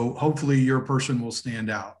 So hopefully your person will stand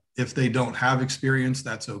out. If they don't have experience,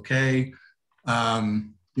 that's okay.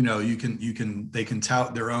 You know, they can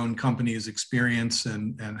tout their own company's experience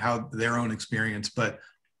and how their own experience, but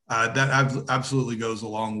that absolutely goes a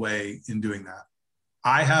long way in doing that.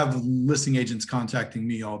 I have listing agents contacting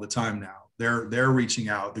me all the time now. They're reaching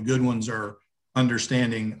out. The good ones are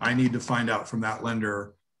understanding. I need to find out from that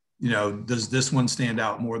lender, you know, does this one stand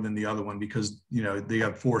out more than the other one? Because, you know, they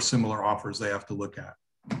have 4 similar offers they have to look at.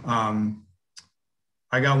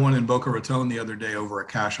 I got one in Boca Raton the other day over a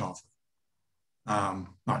cash offer.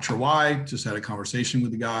 Not sure why, just had a conversation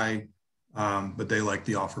with the guy, but they like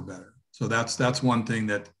the offer better. So that's one thing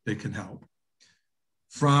that can help.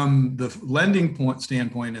 From the lending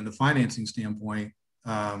standpoint and the financing standpoint,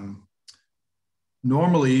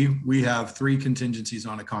 normally we have 3 contingencies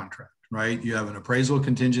on a contract, right? You have an appraisal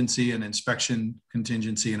contingency, an inspection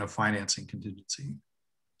contingency, and a financing contingency.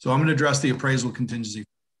 So I'm going to address the appraisal contingency. It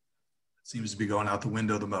seems to be going out the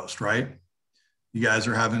window the most, right? You guys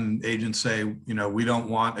are having agents say, you know, we don't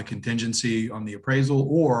want a contingency on the appraisal,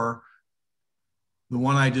 or the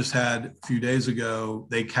one I just had a few days ago,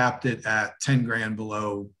 they capped it at 10 grand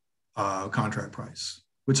below contract price,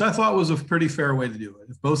 which I thought was a pretty fair way to do it.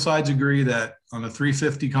 If both sides agree that on a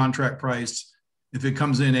 350 contract price, if it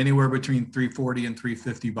comes in anywhere between 340 and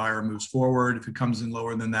 350, buyer moves forward. If it comes in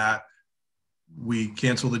lower than that, we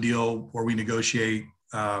cancel the deal or we negotiate.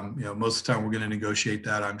 Most of the time we're going to negotiate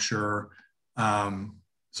that, I'm sure.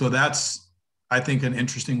 So that's, I think, an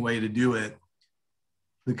interesting way to do it.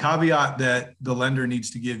 The caveat that the lender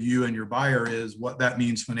needs to give you and your buyer is what that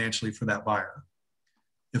means financially for that buyer.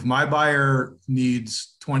 If my buyer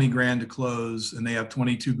needs 20 grand to close and they have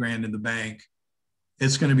 22 grand in the bank,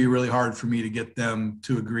 it's going to be really hard for me to get them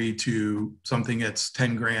to agree to something that's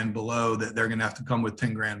 10 grand below that they're going to have to come with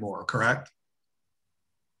 10 grand more, correct?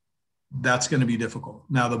 That's going to be difficult.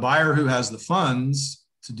 Now, the buyer who has the funds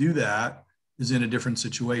to do that is in a different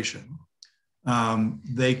situation.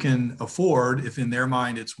 They can afford, if in their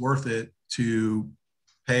mind it's worth it, to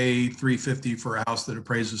pay $350 for a house that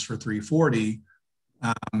appraises for $340,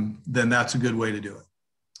 then that's a good way to do it.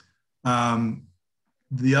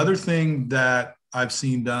 The other thing that I've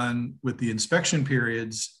seen done with the inspection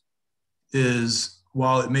periods is,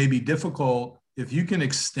 while it may be difficult, if you can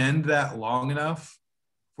extend that long enough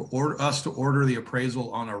for us to order the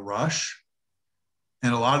appraisal on a rush,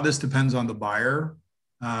 and a lot of this depends on the buyer.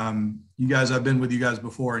 You guys, I've been with you guys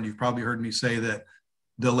before, and you've probably heard me say that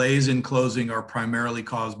delays in closing are primarily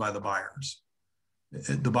caused by the buyers.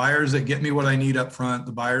 The buyers that get me what I need up front,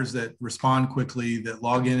 the buyers that respond quickly, that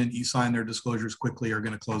log in and e-sign their disclosures quickly, are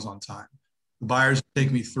going to close on time. The buyers that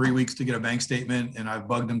take me 3 weeks to get a bank statement and I've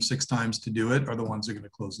bugged them 6 times to do it are the ones that are going to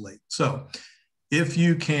close late. So if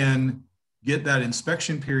you can get that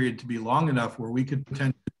inspection period to be long enough where we could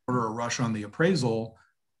potentially order a rush on the appraisal,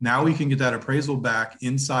 now we can get that appraisal back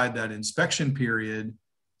inside that inspection period.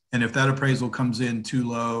 And if that appraisal comes in too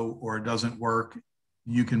low or it doesn't work,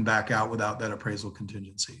 you can back out without that appraisal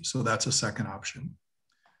contingency. So that's a second option.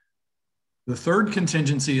 The third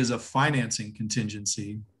contingency is a financing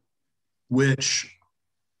contingency, which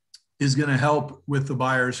is going to help with the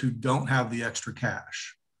buyers who don't have the extra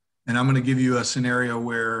cash. And I'm going to give you a scenario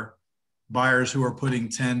where buyers who are putting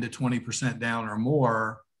 10 to 20% down or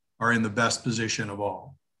more are in the best position of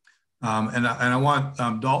all. And I want,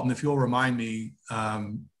 Dalton, if you'll remind me,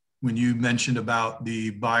 when you mentioned about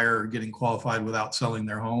the buyer getting qualified without selling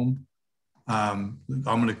their home, I'm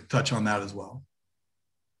going to touch on that as well.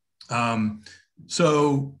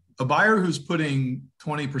 So a buyer who's putting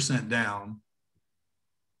 20% down,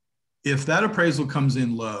 if that appraisal comes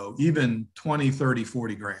in low, even 20, 30,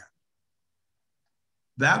 40 grand,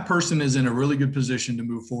 that person is in a really good position to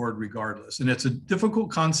move forward regardless. And it's a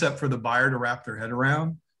difficult concept for the buyer to wrap their head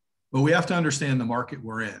around, but we have to understand the market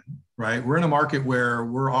we're in, right? We're in a market where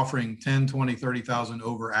we're offering 10, 20, 30,000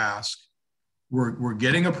 over ask. We're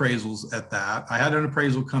getting appraisals at that. I had an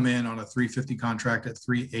appraisal come in on a 350 contract at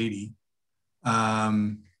 380.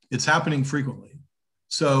 It's happening frequently.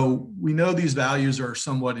 So we know these values are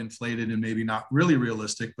somewhat inflated and maybe not really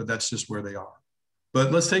realistic, but that's just where they are.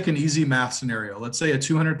 But let's take an easy math scenario. Let's say a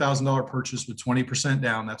 $200,000 purchase with 20%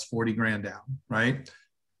 down, that's 40 grand down, right?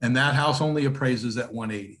 And that house only appraises at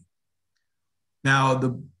 180. Now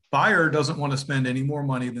the buyer doesn't want to spend any more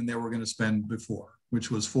money than they were going to spend before, which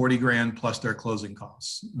was 40 grand plus their closing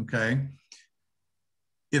costs, okay?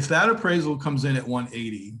 If that appraisal comes in at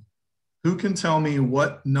 180, who can tell me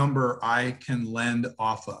what number I can lend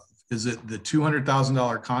off of? Is it the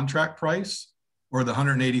 $200,000 contract price or the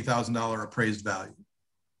 $180,000 appraised value?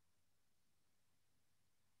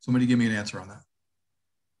 Somebody give me an answer on that.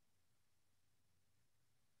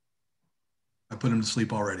 I put him to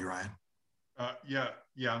sleep already, Ryan. Yeah,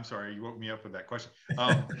 I'm sorry. You woke me up with that question.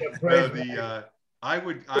 I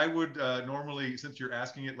would normally, since you're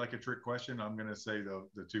asking it like a trick question, I'm going to say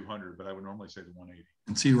the 200, but I would normally say the 180.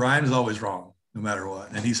 And see, Ryan is always wrong, no matter what.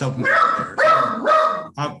 And he's helping me out there.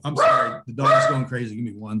 I'm sorry. The dog's going crazy. Give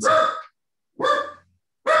me 1 second.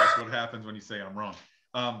 That's what happens when you say I'm wrong.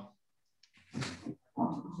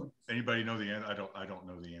 Anybody know the answer? I don't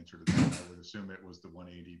know the answer to that. I would assume it was the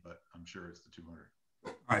 180, but I'm sure it's the 200.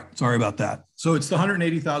 All right. Sorry about that. So it's the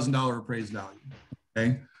 $180,000 appraised value.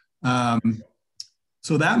 Okay.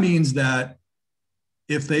 So that means that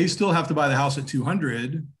if they still have to buy the house at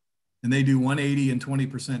 200 and they do 180 and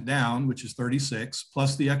 20% down, which is 36,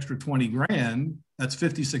 plus the extra 20 grand, that's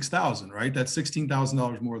 56,000, right? That's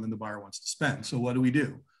 $16,000 more than the buyer wants to spend. So what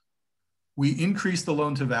do? We increase the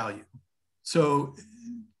loan to value. So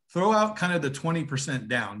throw out kind of the 20%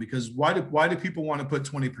 down, because why do people want to put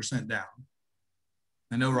 20% down?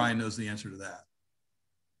 I know Ryan knows the answer to that.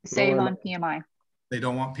 Save on PMI. They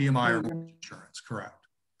don't want PMI or insurance, correct.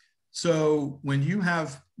 So when you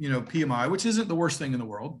have, PMI, which isn't the worst thing in the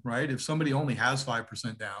world, right? If somebody only has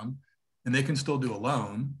 5% down and they can still do a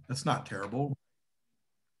loan, that's not terrible.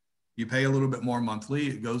 You pay a little bit more monthly.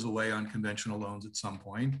 It goes away on conventional loans at some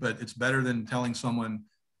point, but it's better than telling someone,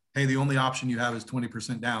 hey, the only option you have is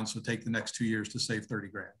 20% down. So take the next 2 years to save 30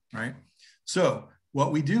 grand, right? So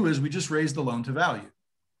what we do is we just raise the loan to value.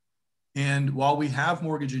 And while we have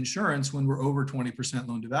mortgage insurance, when we're over 20%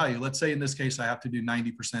 loan to value, let's say in this case, I have to do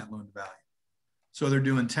 90% loan to value. So they're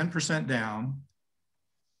doing 10% down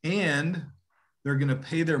and they're going to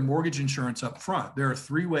pay their mortgage insurance up front. There are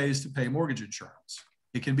 3 ways to pay mortgage insurance.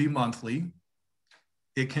 It can be monthly.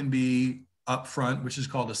 It can be upfront, which is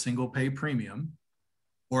called a single pay premium,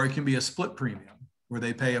 or it can be a split premium where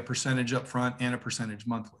they pay a percentage upfront and a percentage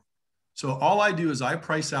monthly. So all I do is I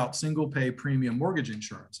price out single pay premium mortgage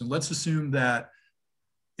insurance. And let's assume that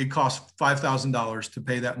it costs $5,000 to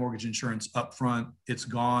pay that mortgage insurance upfront. It's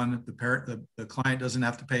gone. The client doesn't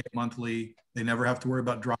have to pay it monthly. They never have to worry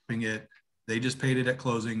about dropping it. They just paid it at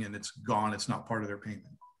closing and it's gone. It's not part of their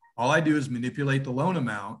payment. All I do is manipulate the loan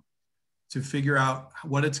amount to figure out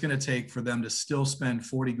what it's going to take for them to still spend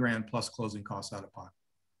 40 grand plus closing costs out of pocket.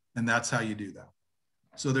 And that's how you do that.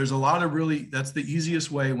 So there's a lot of that's the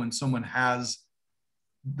easiest way when someone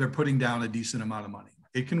they're putting down a decent amount of money.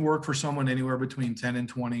 It can work for someone anywhere between 10 and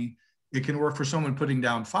 20. It can work for someone putting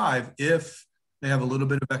down 5 if they have a little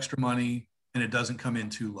bit of extra money and it doesn't come in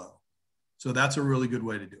too low. So that's a really good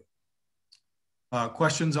way to do it.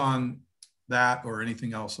 Questions on that or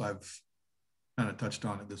anything else I've kind of touched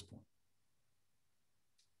on at this point?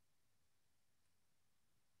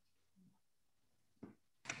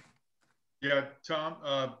 Yeah, Tom,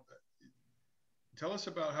 tell us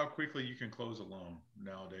about how quickly you can close a loan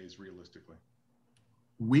nowadays, realistically.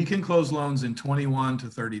 We can close loans in 21 to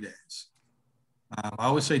 30 days. I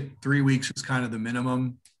always say 3 weeks is kind of the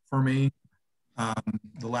minimum for me.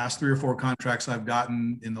 The last 3 or 4 contracts I've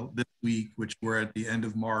gotten this week, which were at the end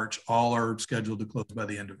of March, all are scheduled to close by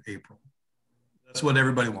the end of April. That's what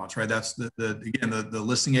everybody wants, right? That's again, the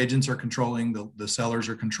listing agents are controlling, the sellers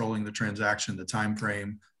are controlling the transaction, the time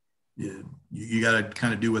frame. You got to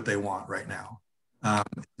kind of do what they want right now.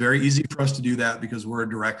 It's very easy for us to do that because we're a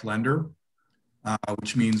direct lender,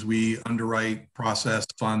 which means we underwrite, process,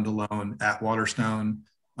 fund the loan at Waterstone.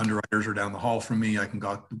 Underwriters are down the hall from me. I can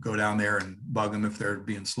go down there and bug them if they're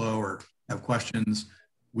being slow or have questions.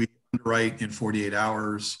 We underwrite in 48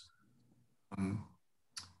 hours.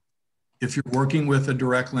 If you're working with a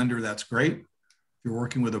direct lender, that's great. If you're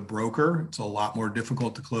working with a broker, it's a lot more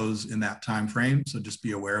difficult to close in that time frame. So just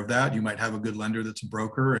be aware of that. You might have a good lender that's a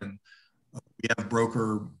broker, and we have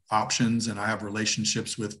broker options, and I have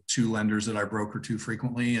relationships with 2 lenders that I broker to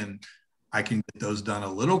frequently, and I can get those done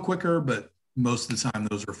a little quicker, but most of the time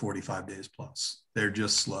those are 45 days plus. They're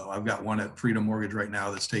just slow. I've got one at Freedom Mortgage right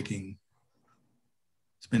now that's it's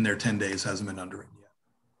been there 10 days, hasn't been underwritten yet.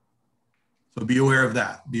 So be aware of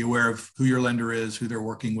that. Be aware of who your lender is, who they're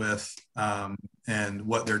working with, and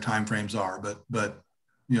what their timeframes are. But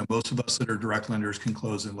most of us that are direct lenders can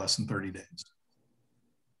close in less than 30 days.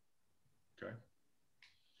 Okay.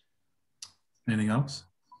 Anything else?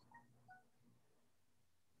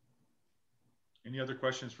 Any other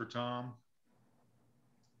questions for Tom?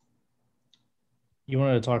 You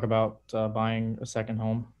wanted to talk about buying a second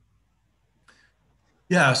home?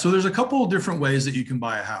 Yeah, so there's a couple of different ways that you can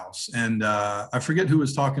buy a house. And I forget who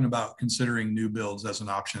was talking about considering new builds as an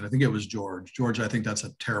option. I think it was George. George, I think that's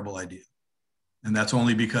a terrible idea. And that's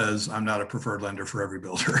only because I'm not a preferred lender for every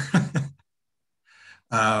builder.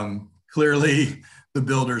 Clearly, the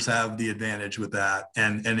builders have the advantage with that.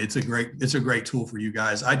 And it's a great tool for you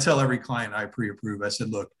guys. I tell every client I pre-approve, I said,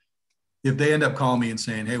 look, if they end up calling me and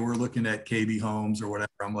saying, hey, we're looking at KB Homes or whatever,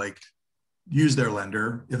 I'm like, use their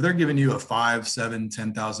lender. If they're giving you a $5,000,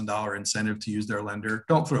 $7,000, $10,000 incentive to use their lender,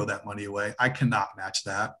 don't throw that money away. I cannot match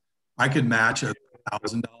that. I could match a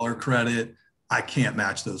 $1,000 credit. I can't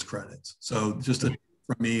match those credits. So just from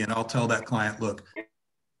me, and I'll tell that client, look,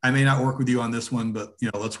 I may not work with you on this one, but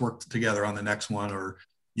let's work together on the next one, or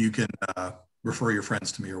you can refer your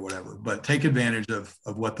friends to me or whatever. But take advantage of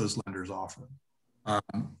what those lenders offer.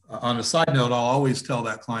 On a side note, I'll always tell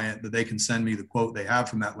that client that they can send me the quote they have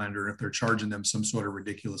from that lender. If they're charging them some sort of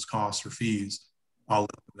ridiculous costs or fees, I'll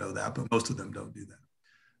let them know that, but most of them don't do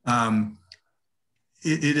that.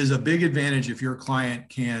 It is a big advantage if your client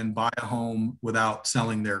can buy a home without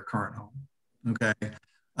selling their current home, okay?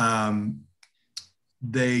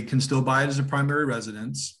 They can still buy it as a primary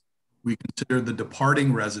residence. We consider the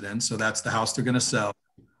departing residence, so that's the house they're gonna sell,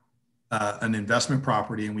 an investment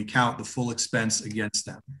property, and we count the full expense against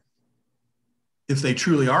them. If they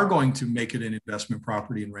truly are going to make it an investment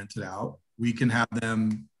property and rent it out, we can have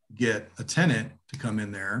them get a tenant to come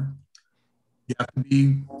in there. You have to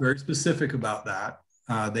be very specific about that.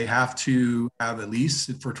 They have to have a lease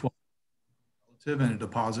for 12 months and a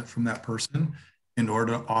deposit from that person in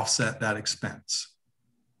order to offset that expense.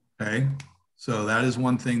 Okay. So that is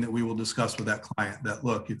one thing that we will discuss with that client, that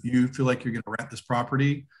look, if you feel like you're going to rent this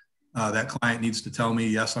property, that client needs to tell me,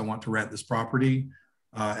 yes, I want to rent this property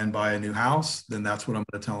and buy a new house, then that's what I'm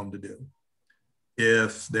going to tell them to do.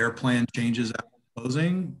 If their plan changes after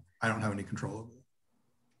closing, I don't have any control over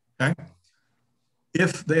it. Okay.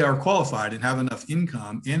 If they are qualified and have enough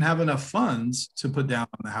income and have enough funds to put down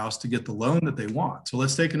on the house to get the loan that they want. So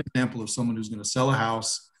let's take an example of someone who's going to sell a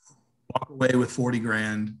house, walk away with 40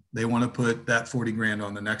 grand. They want to put that 40 grand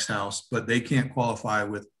on the next house, but they can't qualify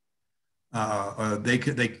with,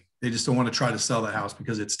 they just don't want to try to sell the house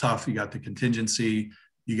because it's tough. You got the contingency.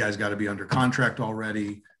 You guys got to be under contract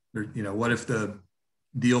already. You know, what if the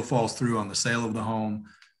deal falls through on the sale of the home?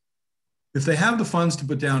 If they have the funds to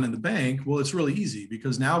put down in the bank, well, it's really easy,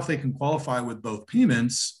 because now if they can qualify with both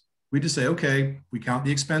payments, we just say, okay, we count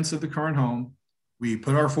the expense of the current home. We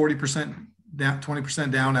put our 40% down,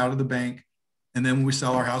 20% down out of the bank. And then when we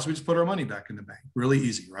sell our house, we just put our money back in the bank. Really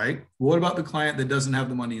easy, right? What about the client that doesn't have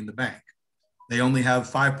the money in the bank? They only have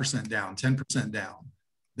 5% down, 10% down.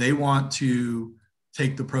 They want to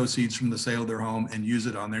take the proceeds from the sale of their home and use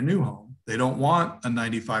it on their new home. They don't want a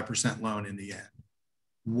 95% loan in the end.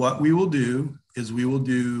 What we will do is we will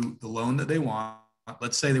do the loan that they want.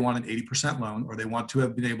 Let's say they want an 80% loan, or they want to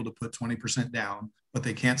have been able to put 20% down, but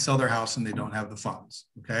they can't sell their house and they don't have the funds.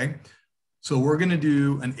 Okay. So we're going to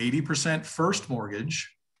do an 80% first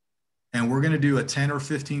mortgage, and we're going to do a 10 or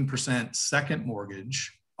 15% second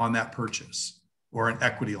mortgage on that purchase, or an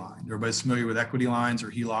equity line. Everybody's familiar with equity lines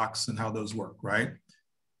or HELOCs and how those work, right?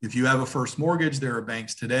 If you have a first mortgage, there are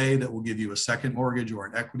banks today that will give you a second mortgage or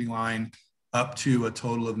an equity line up to a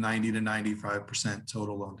total of 90 to 95%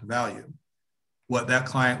 total loan to value. What that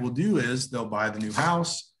client will do is they'll buy the new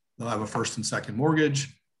house, they'll have a first and second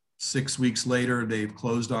mortgage. 6 weeks later, they've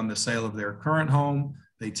closed on the sale of their current home.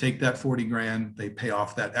 They take that 40 grand, they pay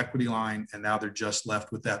off that equity line, and now they're just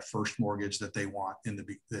left with that first mortgage that they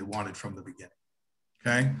wanted from the beginning.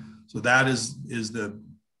 Okay, so that is the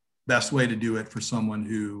best way to do it for someone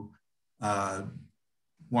who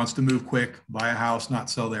wants to move quick, buy a house, not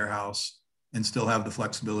sell their house, and still have the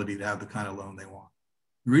flexibility to have the kind of loan they want.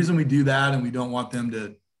 The reason we do that, and we don't want them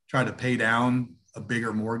to try to pay down a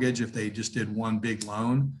bigger mortgage if they just did one big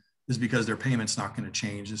loan, is because their payment's not going to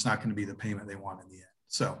change. It's not going to be the payment they want in the end.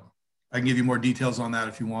 So I can give you more details on that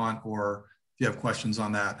if you want, or if you have questions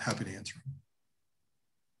on that, happy to answer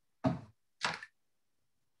them.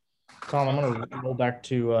 Tom, I'm going to roll back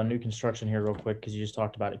to new construction here real quick, because you just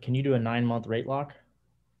talked about it. Can you do a 9-month rate lock?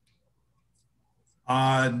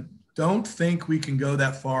 Don't think we can go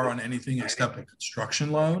that far on anything except a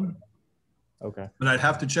construction loan. Okay. But I'd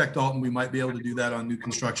have to check, Dalton. We might be able to do that on new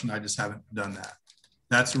construction. I just haven't done that.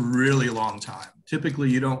 That's a really long time. Typically,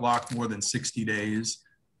 you don't lock more than 60 days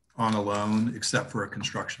on a loan, except for a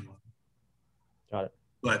construction loan. Got it.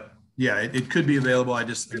 But yeah, it could be available. I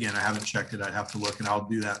haven't checked it. I'd have to look, and I'll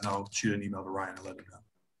do that, and I'll shoot an email to Ryan and let him know.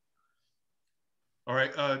 All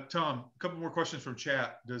right, Tom, a couple more questions from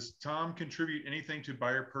chat. Does Tom contribute anything to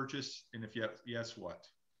buyer purchase? And if yes, what?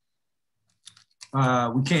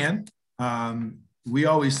 We can. We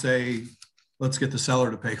always say, let's get the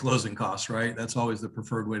seller to pay closing costs, right? That's always the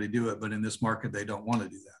preferred way to do it. But in this market, they don't want to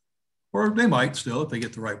do that. Or they might still if they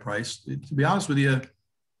get the right price. To be honest with you,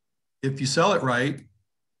 if you sell it right,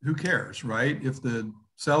 who cares, right? If the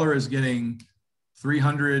seller is getting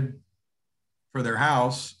 $300 for their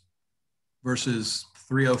house versus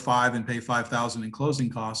 $305 and pay $5,000 in closing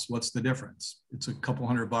costs, what's the difference? It's a couple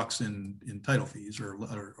 $100 in title fees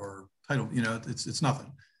or title, you know, it's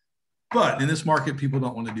nothing. But in this market, people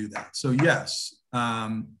don't want to do that. So yes,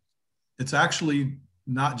 it's actually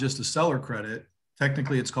not just a seller credit.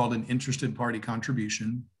 Technically, it's called an interested party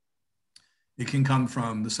contribution. It can come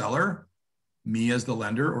from the seller, me as the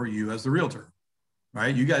lender, or you as the realtor,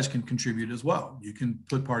 right? You guys can contribute as well. You can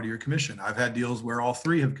put part of your commission. I've had deals where all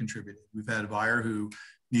three have contributed. We've had a buyer who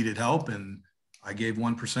needed help, and I gave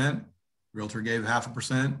 1%, realtor gave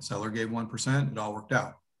 0.5%, seller gave 1%. It all worked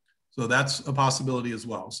out. So that's a possibility as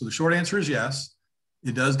well. So the short answer is yes.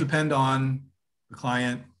 It does depend on the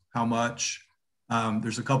client, how much.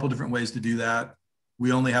 There's a couple different ways to do that.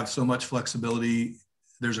 We only have so much flexibility.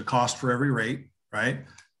 There's a cost for every rate, right?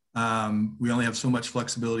 We only have so much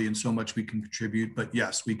flexibility and so much we can contribute, but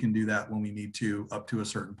yes, we can do that when we need to, up to a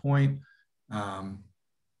certain point.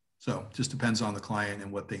 So it just depends on the client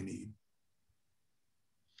and what they need.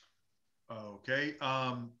 Okay.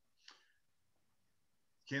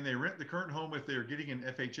 Can they rent the current home if they're getting an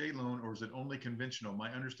FHA loan, or is it only conventional? My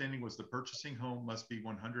understanding was the purchasing home must be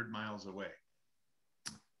 100 miles away.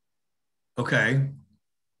 Okay.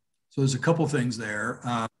 So there's a couple things there.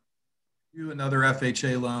 Do another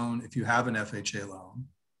FHA loan if you have an FHA loan.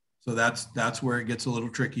 So that's where it gets a little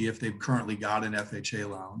tricky if they've currently got an FHA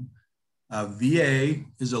loan. VA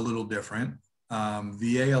is a little different.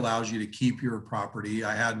 VA allows you to keep your property.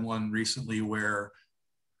 I had one recently where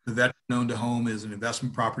the veteran owned a home is an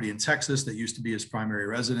investment property in Texas that used to be his primary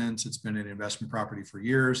residence. It's been an investment property for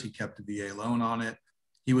years. He kept a VA loan on it.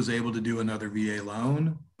 He was able to do another VA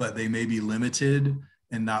loan, but they may be limited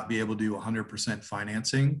and not be able to do 100%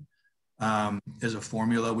 financing. There's a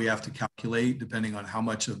formula we have to calculate depending on how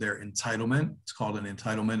much of their entitlement, it's called an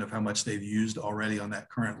entitlement, of how much they've used already on that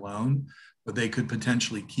current loan, but they could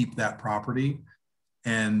potentially keep that property.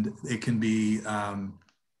 And it can be,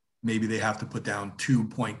 maybe they have to put down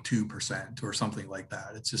 2.2% or something like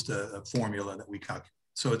that. It's just a formula that we calculate.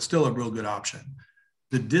 So it's still a real good option.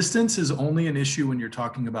 The distance is only an issue when you're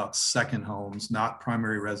talking about second homes, not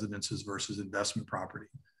primary residences versus investment property.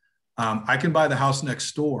 I can buy the house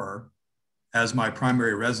next door as my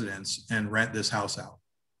primary residence and rent this house out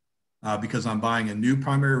because I'm buying a new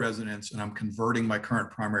primary residence and I'm converting my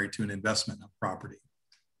current primary to an investment property.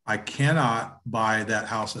 I cannot buy that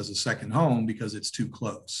house as a second home because it's too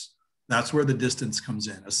close. That's where the distance comes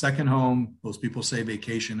in. A second home, most people say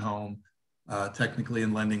vacation home. Technically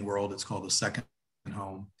in lending world, it's called a second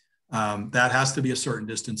home. That has to be a certain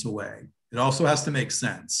distance away. It also has to make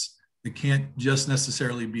sense. It can't just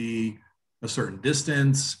necessarily be a certain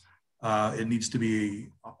distance. It needs to be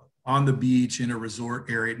on the beach in a resort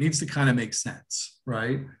area. It needs to kind of make sense,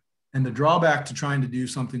 right? And the drawback to trying to do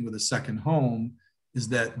something with a second home is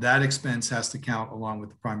that that expense has to count along with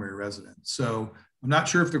the primary residence. So I'm not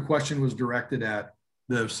sure if the question was directed at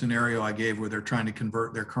the scenario I gave where they're trying to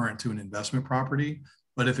convert their current to an investment property.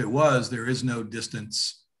 But if it was, there is no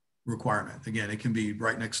distance requirement. Again, it can be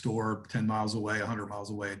right next door, 10 miles away, 100 miles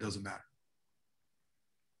away, it doesn't matter.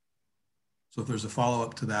 So if there's a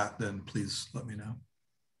follow-up to that, then please let me know.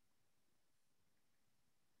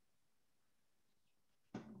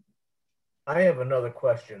 I have another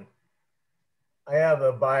question. I have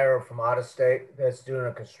a buyer from out of state that's doing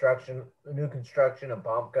a new construction in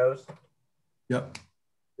Palm Coast. Yep.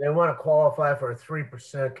 They want to qualify for a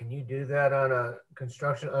 3%. Can you do that on a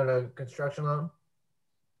construction loan?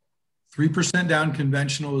 3% down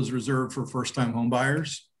conventional is reserved for first-time home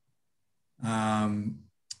buyers.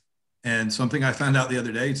 And something I found out the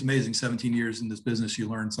other day, it's amazing, 17 years in this business, you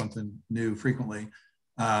learn something new frequently.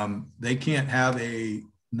 They can't have a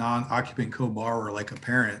non-occupant co-borrower like a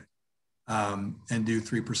parent and do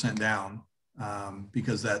 3% down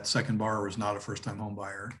because that second borrower is not a first-time home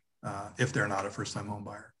buyer, if they're not a first-time home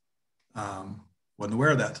buyer. Wasn't aware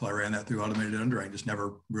of that till I ran that through automated underwriting, just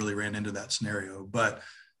never really ran into that scenario. But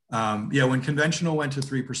yeah, when conventional went to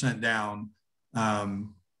 3% down,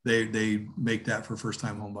 they make that for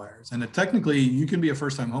first-time home buyers. And technically, you can be a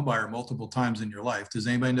first-time home buyer multiple times in your life. Does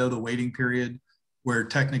anybody know the waiting period where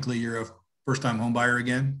technically you're a first-time home buyer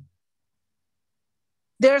again?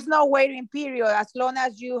 There's no waiting period as long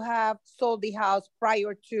as you have sold the house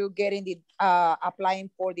prior to getting the applying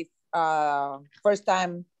for the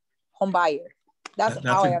first-time home buyer. That's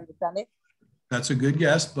how I understand it. That's a good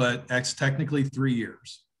guess, but that's technically 3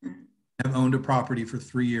 years. Have owned a property for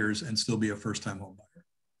 3 years and still be a first-time home buyer.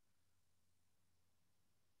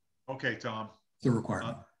 Okay, Tom. It's a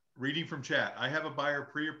requirement. Reading from chat, I have a buyer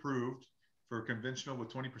pre-approved for a conventional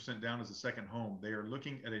with 20% down as a second home. They are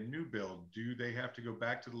looking at a new build. Do they have to go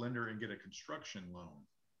back to the lender and get a construction loan?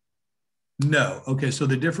 No. Okay, so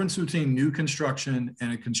the difference between new construction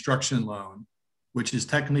and a construction loan, which is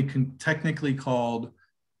technically called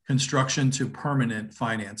construction to permanent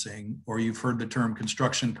financing, or you've heard the term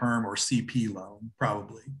construction perm or CP loan,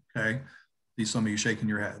 probably, okay? See some of you shaking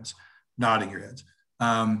your heads, nodding your heads.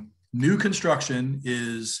 New construction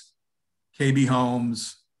is KB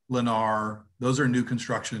Homes, Lennar, those are new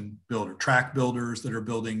construction tract builders that are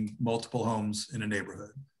building multiple homes in a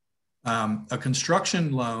neighborhood. A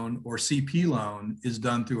construction loan or CP loan is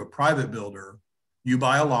done through a private builder. You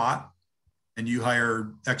buy a lot and you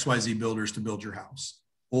hire XYZ builders to build your house,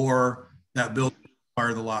 or that builder will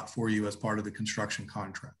acquire the lot for you as part of the construction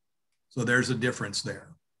contract. So there's a difference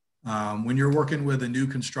there. When you're working with a new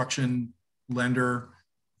construction lender,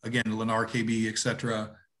 again, Lennar, KB, et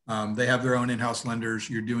cetera, they have their own in-house lenders.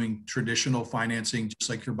 You're doing traditional financing, just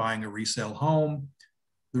like you're buying a resale home.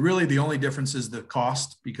 Really, the only difference is the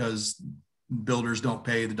cost, because builders don't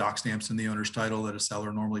pay the doc stamps and the owner's title that a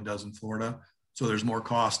seller normally does in Florida. So there's more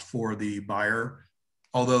cost for the buyer,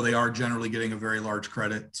 although they are generally getting a very large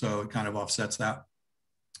credit. So it kind of offsets that.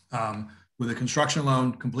 With a construction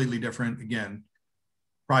loan, completely different. Again,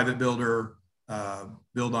 private builder,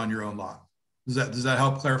 build on your own lot. Does that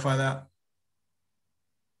help clarify that?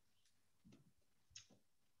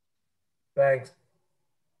 Thanks.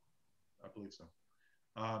 I believe so.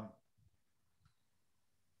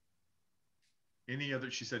 Any other,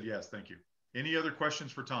 she said yes, thank you. Any other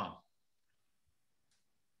questions for Tom?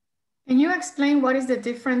 Can you explain what is the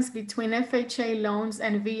difference between FHA loans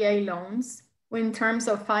and VA loans in terms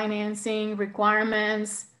of financing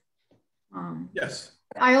requirements? Yes.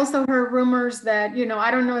 I also heard rumors that, you know,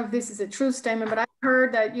 I don't know if this is a true statement, but I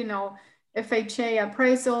heard that, you know, FHA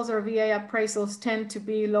appraisals or VA appraisals tend to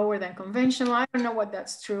be lower than conventional. I don't know what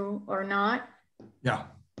that's true or not. Yeah.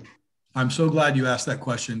 I'm so glad you asked that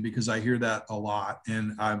question because I hear that a lot.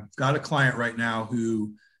 And I've got a client right now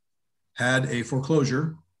who had a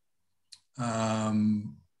foreclosure 5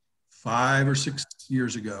 or 6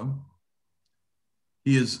 years ago.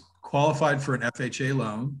 He is qualified for an FHA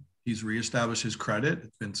loan. He's reestablished his credit.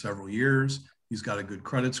 It's been several years. He's got a good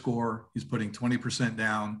credit score. He's putting 20%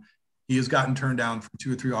 down. He has gotten turned down from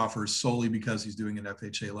 2 or 3 offers solely because he's doing an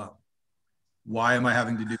FHA loan. Why am I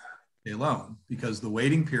having to do a loan? Because the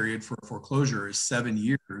waiting period for foreclosure is 7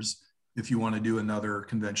 years if you want to do another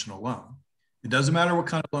conventional loan. It doesn't matter what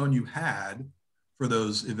kind of loan you had for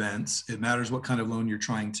those events. It matters what kind of loan you're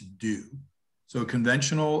trying to do. So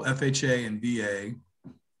conventional, FHA, and VA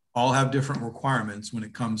all have different requirements when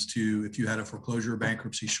it comes to if you had a foreclosure,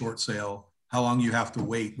 bankruptcy, short sale, how long you have to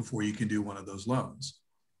wait before you can do one of those loans.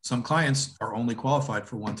 Some clients are only qualified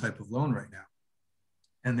for one type of loan right now.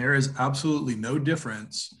 And there is absolutely no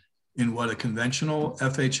difference in what a conventional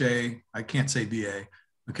FHA, I can't say VA,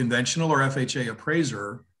 a conventional or FHA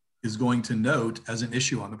appraiser is going to note as an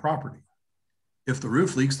issue on the property. If the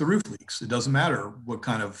roof leaks, the roof leaks. It doesn't matter what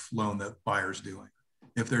kind of loan that buyer's doing.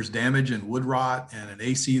 If there's damage and wood rot and an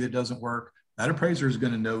AC that doesn't work, that appraiser is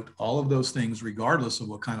going to note all of those things regardless of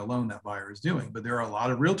what kind of loan that buyer is doing. But there are a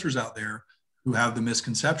lot of realtors out there who have the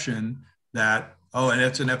misconception that, oh, and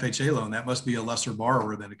it's an FHA loan, that must be a lesser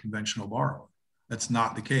borrower than a conventional borrower. That's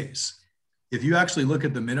not the case. If you actually look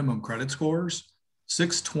at the minimum credit scores,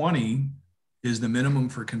 620 is the minimum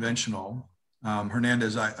for conventional.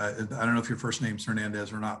 Hernandez, I don't know if your first name's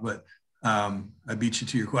Hernandez or not, but I beat you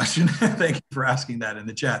to your question. Thank you for asking that in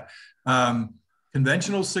the chat.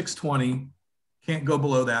 Conventional 620, can't go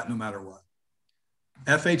below that no matter what.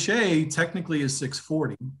 FHA technically is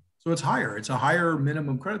 640, so it's higher. It's a higher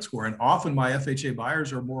minimum credit score. And often my FHA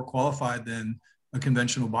buyers are more qualified than a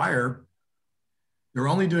conventional buyer. They're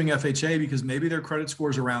only doing FHA because maybe their credit score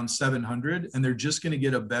is around 700 and they're just going to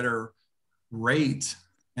get a better rate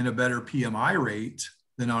and a better PMI rate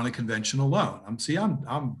than on a conventional loan.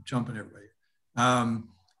 I'm jumping everybody.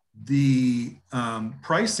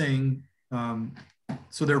 Pricing,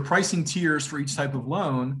 so there are pricing tiers for each type of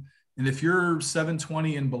loan. And if you're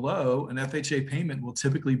 720 and below, an FHA payment will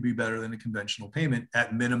typically be better than a conventional payment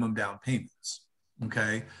at minimum down payments.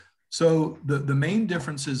 Okay. So the main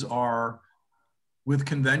differences are with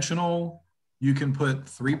conventional, you can put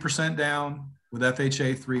 3% down, with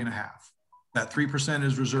FHA 3.5%. That 3%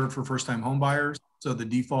 is reserved for first-time home buyers. So the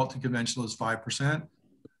default to conventional is 5%.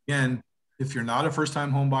 Again, if you're not a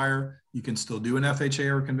first-time home buyer, you can still do an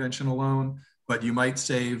FHA or a conventional loan, but you might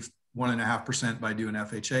save 1.5% by doing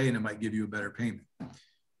FHA and it might give you a better payment.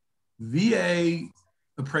 VA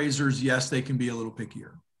appraisers, yes, they can be a little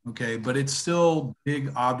pickier, okay? But it's still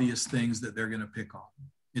big, obvious things that they're gonna pick on.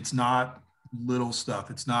 It's not little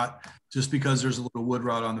stuff. It's not just because there's a little wood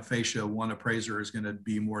rot on the fascia, one appraiser is gonna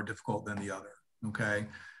be more difficult than the other, okay?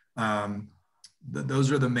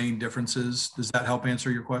 Those are the main differences. Does that help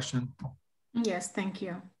answer your question? Yes, thank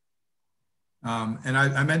you. And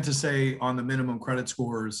I meant to say on the minimum credit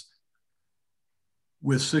scores,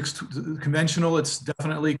 with conventional, it's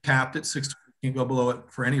definitely capped at 620, can't go below it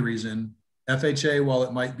for any reason. FHA, while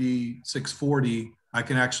it might be 640, I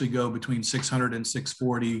can actually go between 600 and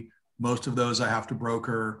 640. Most of those I have to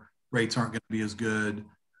broker. Rates aren't going to be as good.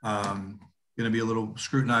 Going to be a little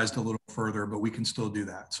scrutinized a little further, but we can still do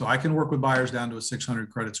that. So I can work with buyers down to a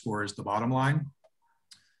 600 credit score is the bottom line.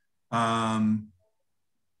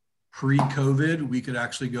 Pre-COVID, we could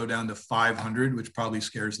actually go down to 500, which probably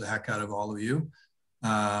scares the heck out of all of you,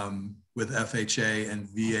 with FHA and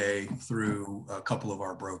VA through a couple of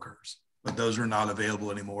our brokers. But those are not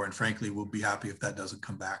available anymore. And frankly, we'll be happy if that doesn't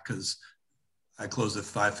come back because I closed a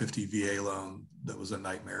 550 VA loan that was a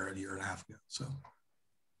nightmare a year and a half ago. So,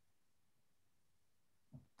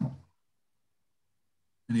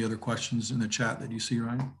 any other questions in the chat that you see,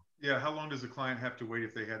 Ryan? Yeah, how long does the client have to wait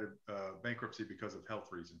if they had a bankruptcy because of health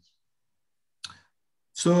reasons?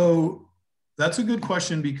 So that's a good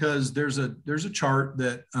question, because there's a chart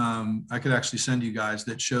that I could actually send you guys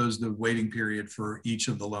that shows the waiting period for each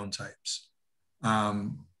of the loan types.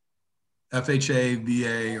 FHA,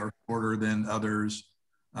 VA are shorter than others.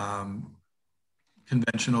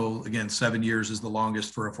 Conventional, again, 7 years is the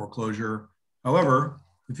longest for a foreclosure. However,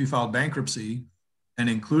 if you filed bankruptcy and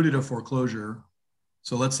included a foreclosure,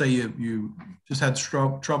 so let's say you just had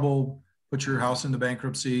trouble, put your house into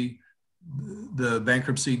bankruptcy, the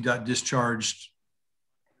bankruptcy got discharged,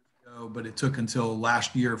 but it took until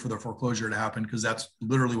last year for the foreclosure to happen, because that's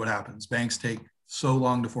literally what happens. Banks take so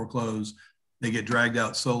long to foreclose, they get dragged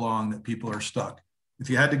out so long that people are stuck. If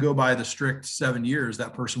you had to go by the strict 7 years,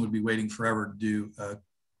 that person would be waiting forever to do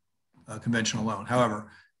a conventional loan. However,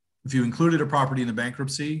 if you included a property in the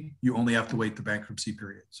bankruptcy, you only have to wait the bankruptcy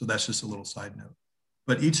period. So that's just a little side note.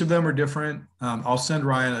 But each of them are different. I'll send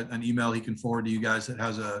Ryan an email he can forward to you guys that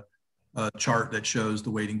has a chart that shows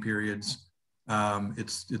the waiting periods.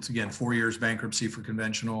 It's again 4 years bankruptcy for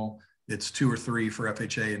conventional. It's 2 or 3 for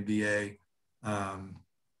FHA and VA.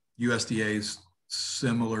 USDA's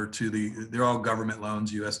similar to they're all government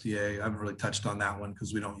loans. USDA, I haven't really touched on that one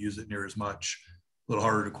because we don't use it near as much. A little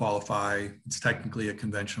harder to qualify. It's technically a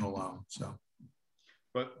conventional loan. So,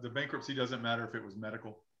 but the bankruptcy doesn't matter if it was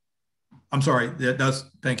medical. I'm sorry. That does.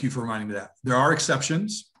 Thank you for reminding me that there are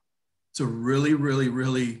exceptions. It's a really, really,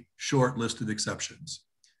 really short list of exceptions.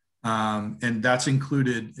 And that's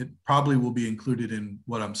included. It probably will be included in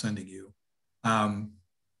what I'm sending you.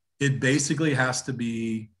 It basically has to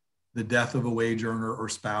be the death of a wage earner or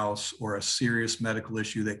spouse, or a serious medical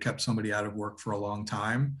issue that kept somebody out of work for a long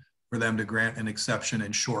time, for them to grant an exception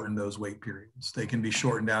and shorten those wait periods. They can be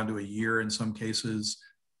shortened down to a year in some cases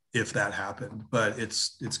if that happened, but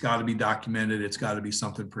it's got to be documented. It's got to be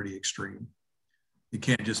something pretty extreme. It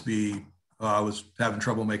can't just be, oh, I was having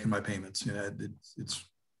trouble making my payments. You know, it's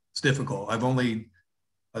difficult. A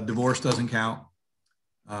divorce doesn't count.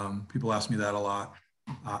 People ask me that a lot.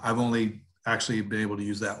 I've only actually been able to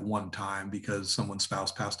use that one time because someone's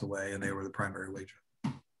spouse passed away and they were the primary wage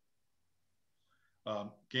earner.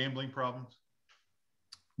 Gambling problems?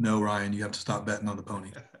 No, Ryan, you have to stop betting on the pony.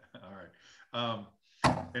 All right.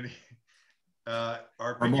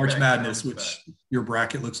 Our March Madness, which your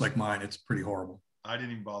bracket looks like mine. It's pretty horrible. I didn't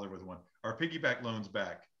even bother with one. Are piggyback loans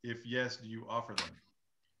back? If yes, do you offer them?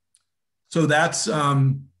 So that's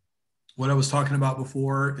what I was talking about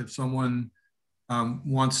before. If someone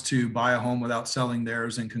wants to buy a home without selling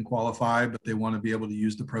theirs and can qualify, but they want to be able to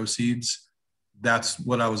use the proceeds, that's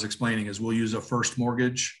what I was explaining, is we'll use a first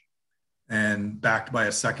mortgage and backed by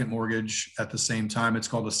a second mortgage at the same time. It's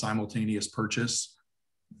called a simultaneous purchase.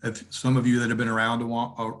 If some of you that have been around a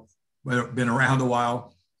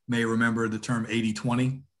while may remember the term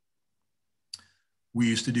 80-20. We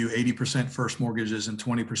used to do 80% first mortgages and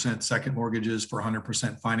 20% second mortgages for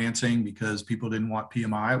 100% financing because people didn't want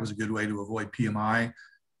PMI. It was a good way to avoid PMI.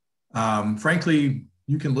 Frankly,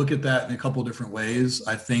 you can look at that in a couple of different ways.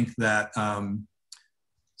 I think that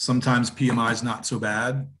sometimes PMI is not so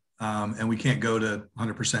bad, and we can't go to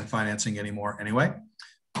 100% financing anymore anyway.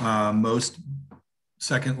 Most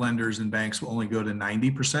second lenders and banks will only go to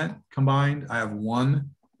 90% combined. I have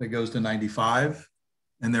one that goes to 95.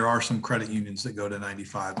 And there are some credit unions that go to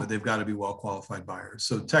 95, but they've got to be well-qualified buyers.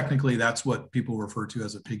 So technically that's what people refer to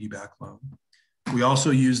as a piggyback loan. We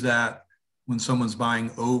also use that when someone's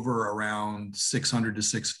buying over around 600 to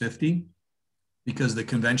 650, because the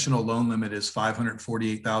conventional loan limit is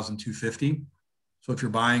 $548,250. So if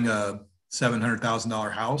you're buying a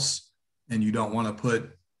 $700,000 house and you don't want to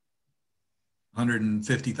put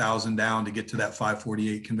 $150,000 down to get to that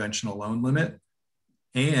 548 conventional loan limit,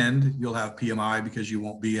 and you'll have PMI because you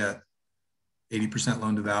won't be at 80%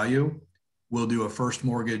 loan to value, we'll do a first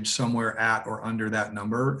mortgage somewhere at or under that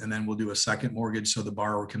number. And then we'll do a second mortgage so the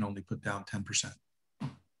borrower can only put down 10%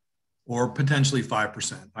 or potentially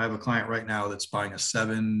 5%. I have a client right now that's buying a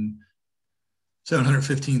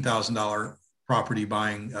 $715,000 property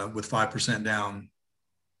buying with 5% down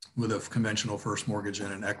with a conventional first mortgage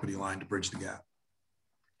and an equity line to bridge the gap.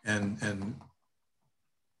 And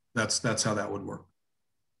that's how that would work.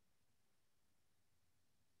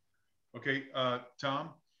 Okay, Tom,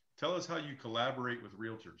 tell us how you collaborate with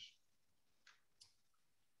realtors.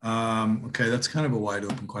 Okay, that's kind of a wide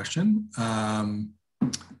open question.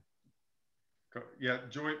 Yeah,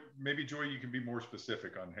 Joy, maybe Joy, you can be more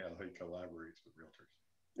specific on how he collaborates with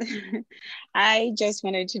realtors. I just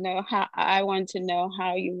wanted to know I want to know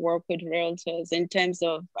how you work with realtors in terms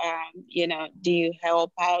of, do you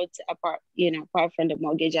help out apart from the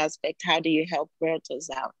mortgage aspect? How do you help realtors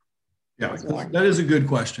out? Yeah, that is a good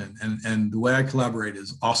question. And the way I collaborate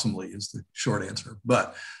is awesomely is the short answer.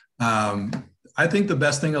 But I think the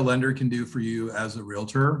best thing a lender can do for you as a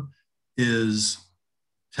realtor is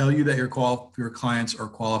tell you that your clients are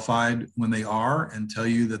qualified when they are, and tell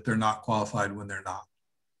you that they're not qualified when they're not.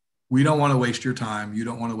 We don't want to waste your time. You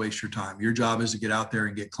don't want to waste your time. Your job is to get out there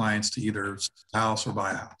and get clients to either house or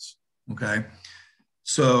buy a house. Okay.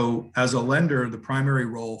 So as a lender, the primary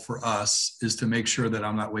role for us is to make sure that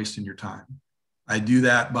I'm not wasting your time. I do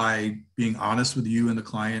that by being honest with you and the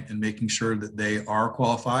client and making sure that they are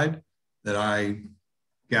qualified, that I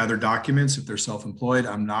gather documents. If they're self-employed,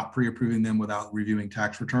 I'm not pre-approving them without reviewing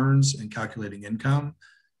tax returns and calculating income.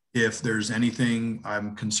 If there's anything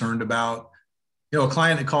I'm concerned about, a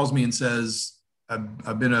client that calls me and says,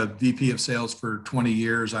 I've been a VP of sales for 20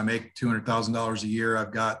 years. I make $200,000 a year.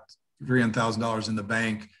 I've got $300,000 in the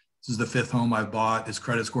bank. This is the 5th home I've bought. His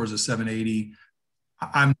credit score is a 780.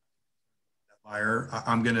 I'm that buyer.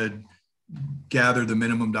 I'm going to gather the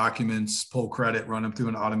minimum documents, pull credit, run them through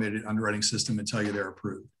an automated underwriting system, and tell you they're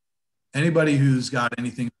approved. Anybody who's got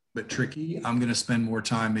anything but tricky, I'm going to spend more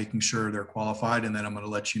time making sure they're qualified, and then I'm going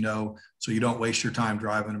to let you know so you don't waste your time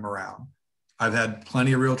driving them around. I've had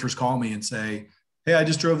plenty of realtors call me and say, hey, I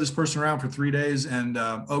just drove this person around for 3 days and,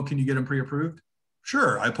 oh, can you get them pre-approved?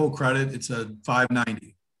 Sure. I pull credit. It's a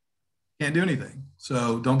 590. Can't do anything.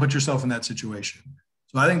 So don't put yourself in that situation.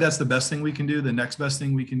 So I think that's the best thing we can do. The next best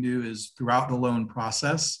thing we can do is throughout the loan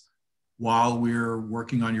process, while we're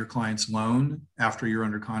working on your client's loan after you're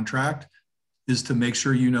under contract, is to make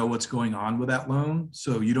sure you know what's going on with that loan.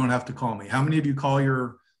 So you don't have to call me. How many of you call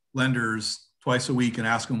your lenders twice a week and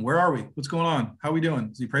ask them, where are we? What's going on? How are we doing?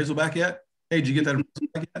 Is the appraisal back yet? Hey, did you get that appraisal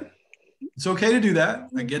back yet? It's okay to do that.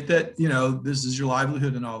 I get that, this is your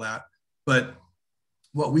livelihood and all that. But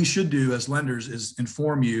what we should do as lenders is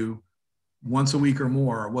inform you once a week or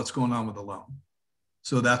more what's going on with the loan.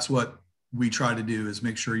 So that's what we try to do, is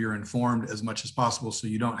make sure you're informed as much as possible so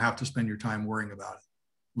you don't have to spend your time worrying about it.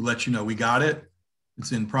 We'll let you know we got it.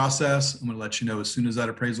 It's in process. I'm going to let you know as soon as that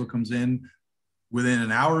appraisal comes in. Within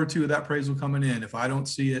an hour or two of that appraisal coming in, if I don't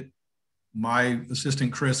see it, my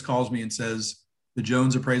assistant Chris calls me and says, the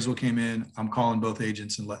Jones appraisal came in. I'm calling both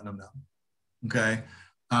agents and letting them know. Okay.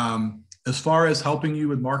 As far as helping you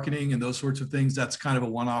with marketing and those sorts of things, that's kind of a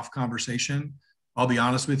one-off conversation. I'll be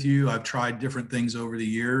honest with you. I've tried different things over the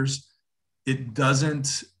years. It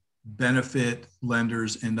doesn't benefit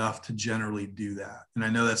lenders enough to generally do that. And I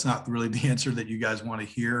know that's not really the answer that you guys want to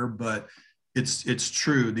hear, but it's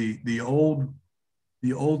true. The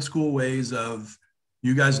old school ways of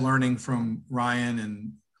you guys learning from Ryan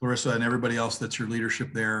and Clarissa and everybody else that's your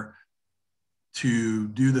leadership there to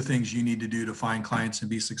do the things you need to do to find clients and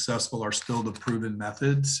be successful are still the proven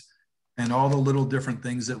methods. And all the little different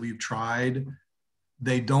things that we've tried,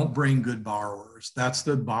 they don't bring good borrowers. That's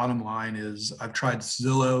the bottom line. Is I've tried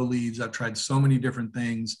Zillow leads. I've tried so many different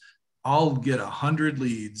things. I'll get 100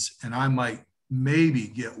 leads and I might maybe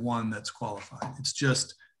get one that's qualified.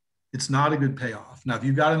 It's not a good payoff. Now, if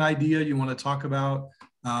you've got an idea you want to talk about,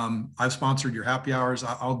 I've sponsored your happy hours.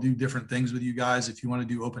 I'll do different things with you guys. If you want to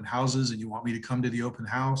do open houses and you want me to come to the open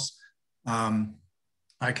house,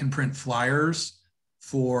 I can print flyers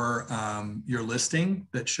for your listing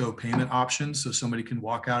that show payment options. So somebody can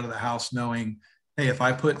walk out of the house knowing, hey, if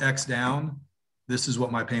I put X down, this is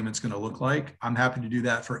what my payment's going to look like. I'm happy to do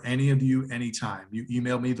that for any of you anytime. You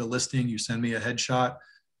email me the listing, you send me a headshot,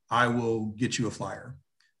 I will get you a flyer.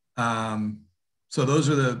 So those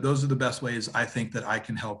are the best ways I think that I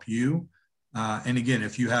can help you. And again,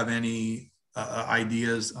 if you have any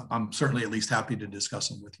ideas, I'm certainly at least happy to discuss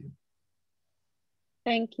them with you.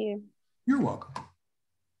 Thank you. You're welcome.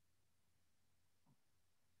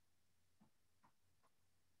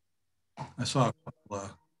 I saw a couple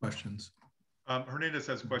of questions. Hernandez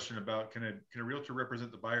has a question about, can a realtor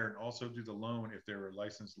represent the buyer and also do the loan if they're a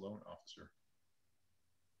licensed loan officer?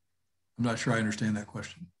 I'm not sure I understand that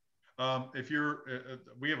question. If you're,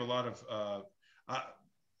 we have a lot of,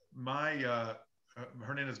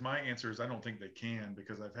 Hernandez, my answer is I don't think they can,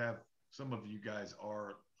 because I've had some of you guys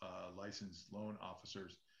are licensed loan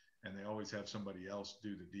officers and they always have somebody else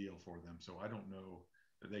do the deal for them. So I don't know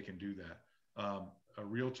that they can do that. A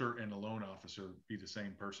realtor and a loan officer be the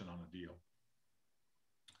same person on a deal.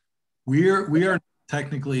 We are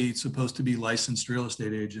technically supposed to be licensed real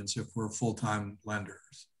estate agents if we're full-time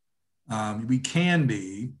lenders. We can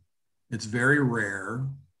be. It's very rare.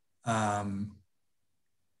 But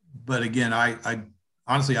again, I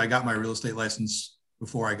honestly, I got my real estate license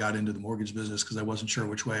before I got into the mortgage business because I wasn't sure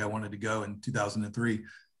which way I wanted to go in 2003.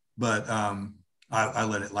 But I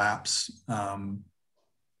let it lapse.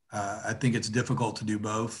 I think it's difficult to do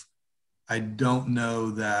both. I don't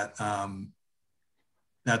know that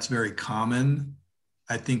that's very common.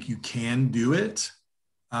 I think you can do it.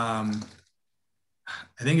 I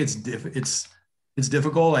think it's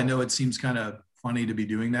difficult. I know it seems kind of funny to be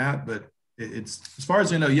doing that, but it's, as far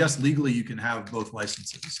as I know, yes, legally you can have both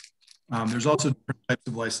licenses. There's also different types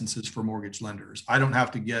of licenses for mortgage lenders. I don't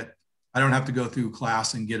have to go through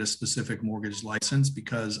class and get a specific mortgage license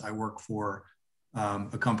because I work for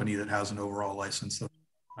a company that has an overall license that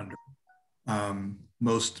I'm under.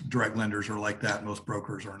 Most direct lenders are like that. Most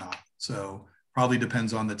brokers are not. So probably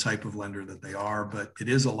depends on the type of lender that they are, but it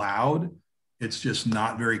is allowed. It's just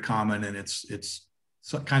not very common, and it's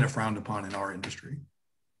kind of frowned upon in our industry.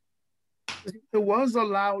 It was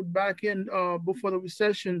allowed back in before the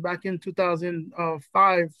recession, back in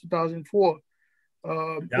 2005, 2004.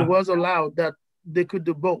 It was allowed that they could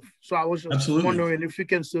do both. So I was just wondering if you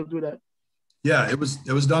can still do that. Yeah, it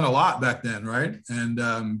was done a lot back then, right? And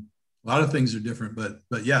a lot of things are different,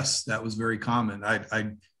 but yes, that was very common.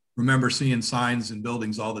 I remember seeing signs in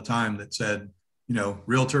buildings all the time that said, you know,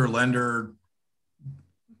 realtor, lender,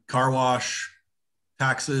 car wash,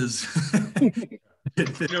 taxes,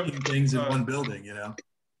 15 things in one building, you know.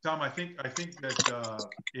 Tom, I think that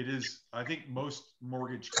it is. I think most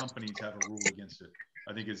mortgage companies have a rule against it.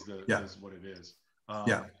 I think is what it is.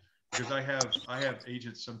 Because I have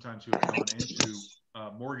agents sometimes who have gone into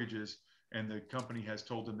mortgages, and the company has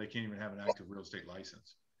told them they can't even have an active real estate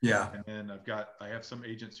license. Yeah. And then I have some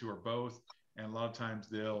agents who are both, and a lot of times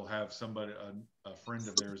they'll have somebody, a friend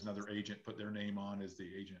of theirs, another agent, put their name on as the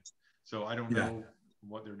agent. So I don't know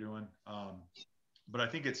what they're doing. But I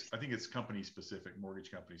think it's company specific, mortgage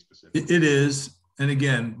company specific. It is. And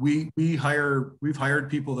again, we've hired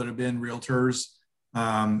people that have been realtors,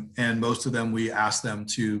 and most of them, we ask them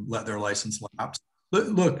to let their license lapse.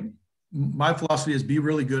 Look, my philosophy is be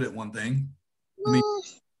really good at one thing. I mean,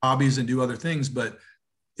 hobbies and do other things, but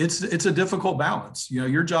it's a difficult balance. You know,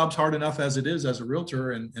 your job's hard enough as it is as a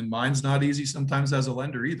realtor, and mine's not easy sometimes as a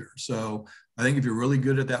lender either. So I think if you're really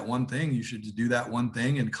good at that one thing, you should do that one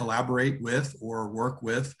thing and collaborate with or work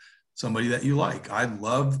with somebody that you like. I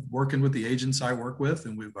love working with the agents I work with,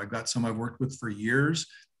 and I've got some I've worked with for years.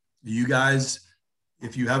 You guys,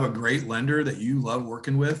 if you have a great lender that you love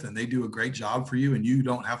working with and they do a great job for you and you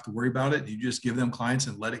don't have to worry about it, you just give them clients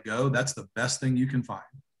and let it go, that's the best thing you can find.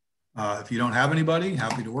 If you don't have anybody,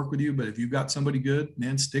 happy to work with you. But if you've got somebody good,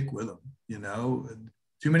 man, stick with them. You know,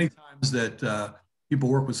 too many times that people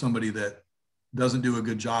work with somebody that doesn't do a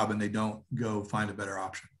good job and they don't go find a better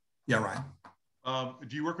option. Yeah, Ryan.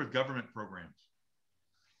 Do you work with government programs?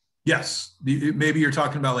 Yes. Maybe you're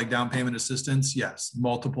talking about like down payment assistance. Yes.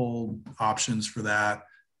 Multiple options for that.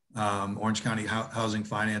 Orange County Housing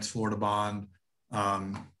Finance, Florida Bond.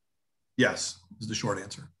 Yes, is the short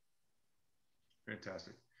answer.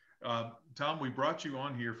 Fantastic. Tom, we brought you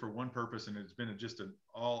on here for one purpose, and it's been just an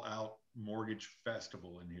all-out mortgage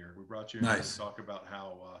festival in here. We brought you in to talk about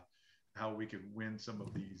how we could win some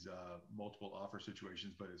of these multiple offer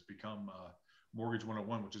situations, but it's become Mortgage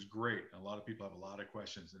 101, which is great. A lot of people have a lot of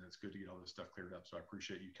questions, and it's good to get all this stuff cleared up. So I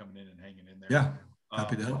appreciate you coming in and hanging in there. Yeah,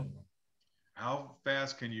 happy to help. How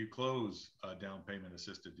fast can you close a down payment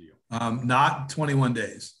assisted deal? Not 21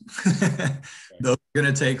 days. Those are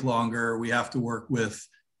going to take longer. We have to work with,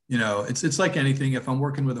 you know, it's like anything. If I'm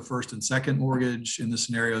working with a first and second mortgage in the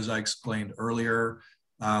scenarios I explained earlier,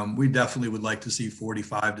 we definitely would like to see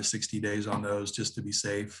 45 to 60 days on those just to be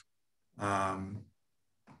safe.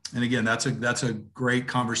 And again, that's a great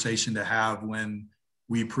conversation to have when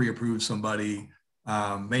we pre-approve somebody.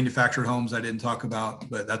 Manufactured homes I didn't talk about,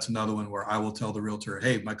 but that's another one where I will tell the realtor,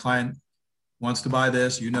 hey, my client wants to buy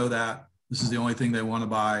this. You know that. This is the only thing they want to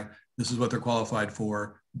buy. This is what they're qualified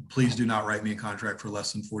for. Please do not write me a contract for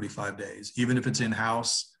less than 45 days. Even if it's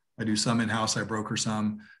in-house, I do some in-house, I broker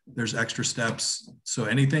some. There's extra steps. So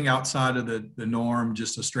anything outside of the norm,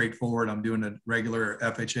 just a straightforward, I'm doing a regular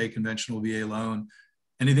FHA conventional VA loan.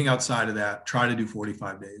 Anything outside of that, try to do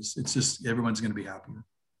 45 days. It's just, everyone's going to be happier.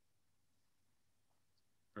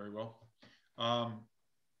 Very well.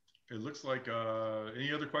 It looks like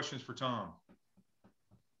any other questions for Tom?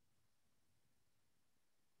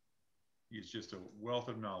 He's just a wealth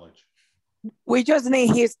of knowledge. We just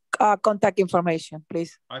need his contact information,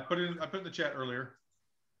 please. I put in the chat earlier.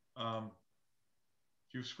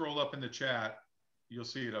 If you scroll up in the chat, you'll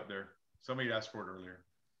see it up there. Somebody asked for it earlier.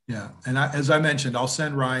 Yeah, and as I mentioned, I'll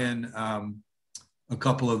send Ryan a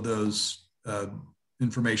couple of those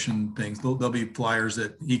information things. There'll be flyers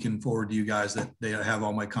that he can forward to you guys that they have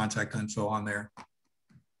all my contact info on there.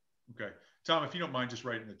 Okay. Tom, if you don't mind just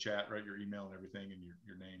writing in the chat, write your email and everything and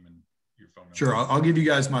your name and your phone number. Sure. I'll give you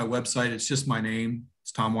guys my website. It's just my name.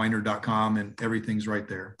 It's tomweiner.com, and everything's right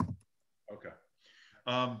there. Okay.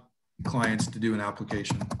 Clients to do an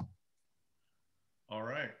application. All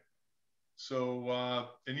right. So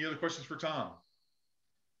any other questions for Tom?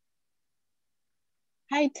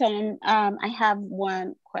 Hi, Tom. I have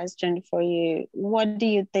one question for you. What do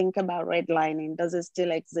you think about redlining? Does it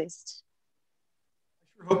still exist?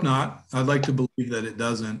 I sure hope not. I'd like to believe that it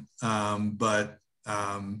doesn't, but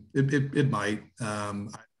it might. I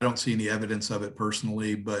don't see any evidence of it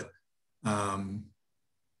personally, but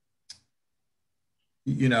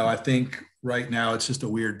you know, I think right now it's just a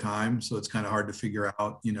weird time, so it's kind of hard to figure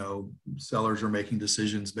out. You know, sellers are making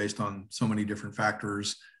decisions based on so many different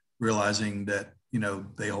factors, realizing that, you know,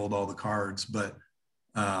 they hold all the cards, but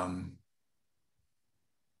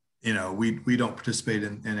you know, we don't participate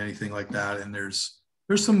in anything like that. And there's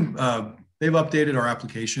some they've updated our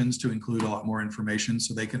applications to include a lot more information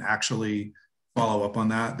so they can actually follow up on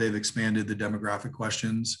that. They've expanded the demographic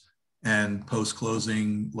questions, and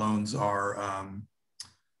post-closing loans are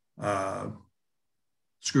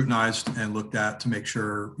scrutinized and looked at to make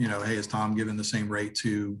sure, you know, hey, is Tom given the same rate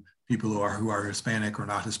to people who are Hispanic or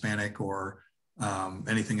not Hispanic, or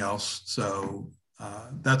anything else? So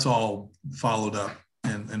that's all followed up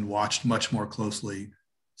and watched much more closely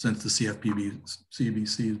since the CFPB,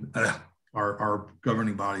 our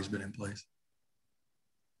governing body's been in place.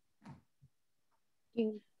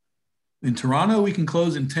 In Toronto, we can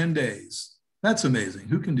close in 10 days. That's amazing.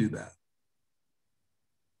 Who can do that?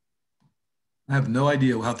 I have no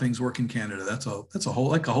idea how things work in Canada. That's a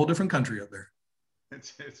whole different country up there.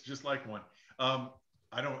 It's just like one. I'm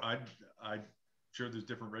sure there's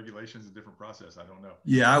different regulations and different process. I don't know.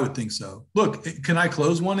 Yeah, I would think so. Look, can I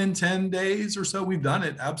close one in 10 days or so? We've done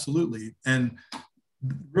it. Absolutely. And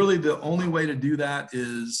really the only way to do that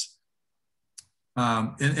is,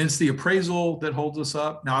 and it's the appraisal that holds us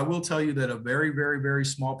up. Now, I will tell you that a very, very, very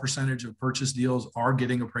small percentage of purchase deals are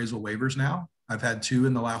getting appraisal waivers now. I've had 2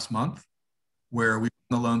 in the last month where we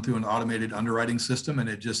run the loan through an automated underwriting system, and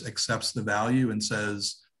it just accepts the value and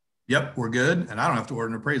says, yep, we're good. And I don't have to order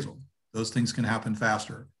an appraisal. Those things can happen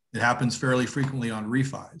faster. It happens fairly frequently on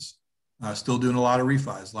refis. Still doing a lot of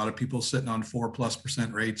refis. A lot of people sitting on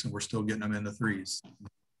 4+% rates, and we're still getting them in the 3s,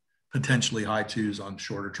 potentially high 2s on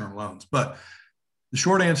shorter term loans. But the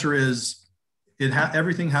short answer is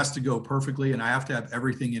everything has to go perfectly, and I have to have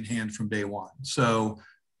everything in hand from day one. So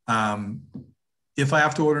if I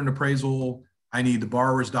have to order an appraisal, I need the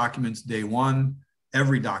borrower's documents day one,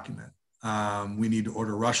 every document. We need to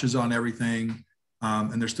order rushes on everything.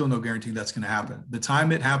 And there's still no guarantee that's going to happen. The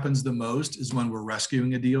time it happens the most is when we're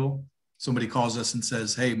rescuing a deal. Somebody calls us and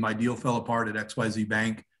says, hey, my deal fell apart at XYZ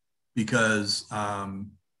Bank because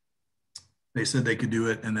they said they could do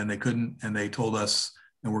it and then they couldn't. And they told us,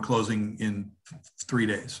 and we're closing in 3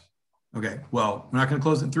 days. Okay, well, we're not going to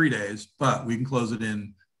close in 3 days, but we can close it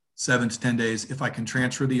in 7 to 10 days. If I can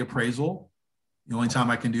transfer the appraisal, the only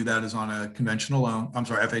time I can do that is on a conventional loan. I'm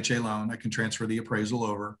sorry, FHA loan. I can transfer the appraisal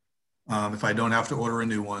over. If I don't have to order a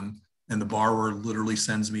new one and the borrower literally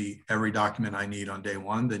sends me every document I need on day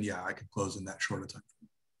one, then yeah, I could close in that short a time.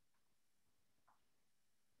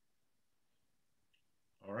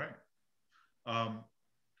 All right.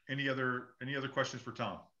 Any other questions for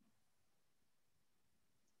Tom?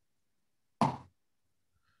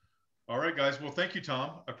 All right, guys. Well, thank you,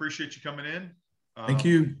 Tom. I appreciate you coming in. Thank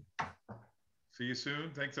you. See you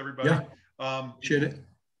soon. Thanks, everybody. Yeah. Appreciate it.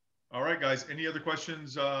 All right, guys. Any other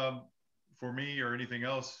questions for me or anything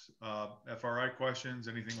else? FRI questions,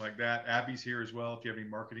 anything like that? Abby's here as well. If you have any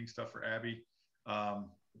marketing stuff for Abby. I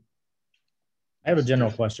have a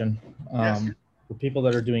general question. Yes. For people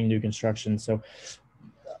that are doing new construction. So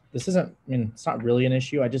this isn't, I mean, it's not really an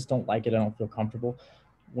issue. I just don't like it. I don't feel comfortable.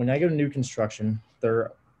 When I go to new construction,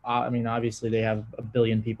 obviously they have a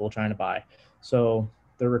billion people trying to buy. So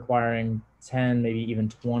they're requiring 10, maybe even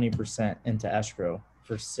 20% into escrow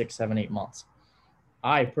for 6, 7, 8 months.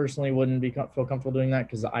 I personally wouldn't feel comfortable doing that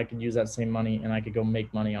because I could use that same money and I could go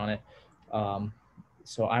make money on it.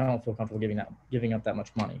 So I don't feel comfortable giving up that much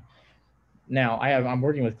money. Now I'm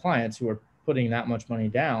working with clients who are putting that much money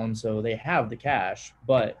down, so they have the cash.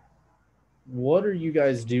 But what are you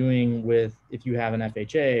guys doing with if you have an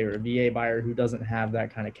FHA or a VA buyer who doesn't have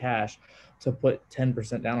that kind of cash to put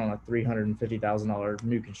 10% down on a $350,000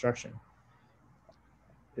 new construction?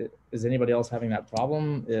 Is anybody else having that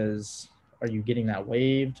problem? Are you getting that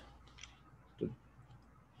waived?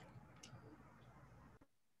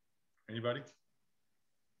 Anybody?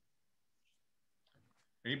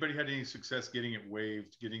 Anybody had any success getting it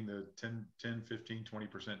waived, getting the 10, 15,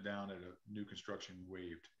 20% down at a new construction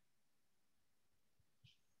waived?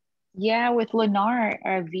 Yeah, with Lennar,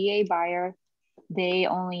 our VA buyer, they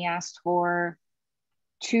only asked for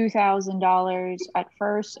 $2,000 at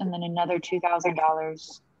first and then another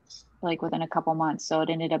 $2,000 like within a couple months. So it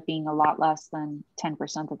ended up being a lot less than 10%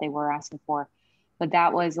 that they were asking for. But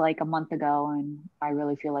that was like a month ago. And I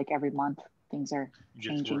really feel like every month things are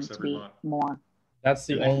changing to be more. That's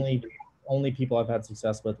the only people I've had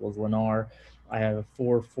success with was Lennar. I have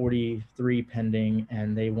 443 pending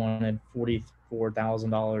and they wanted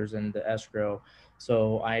 $44,000 in the escrow.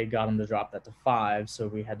 So I got them to drop that to 5. So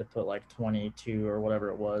we had to put like 22 or whatever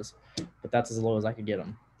it was, but that's as low as I could get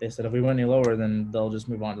them. They said if we went any lower, then they'll just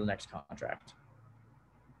move on to the next contract.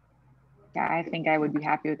 Yeah, I think I would be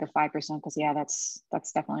happy with the 5% because yeah, that's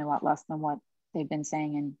definitely a lot less than what they've been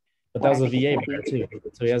saying. But that was a VA buyer too,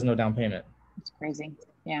 so he has no down payment. It's crazy.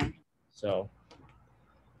 Yeah. So.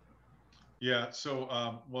 Yeah. So,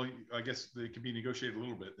 well, I guess they could be negotiated a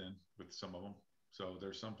little bit then with some of them. So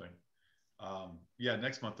there's something. Yeah.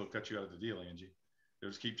 Next month they'll cut you out of the deal, Angie. They'll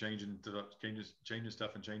just keep changing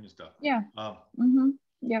stuff and changing stuff. Yeah.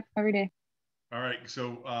 Yep. Every day. All right.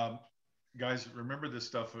 So, guys, remember this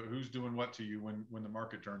stuff. Who's doing what to you when the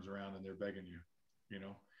market turns around and they're begging you, you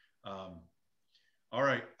know? All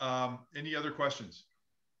right. Any other questions?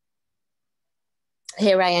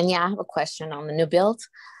 Hey, Ryan. Yeah, I have a question on the new build.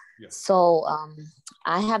 Yes. So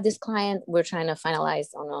I have this client. We're trying to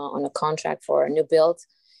finalize on a contract for a new build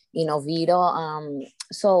in Oviedo.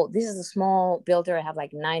 So this is a small builder. I have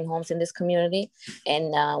like 9 homes in this community.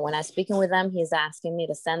 And when I'm speaking with them, he's asking me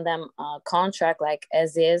to send them a contract like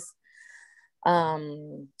as is,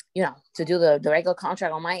 you know, to do the regular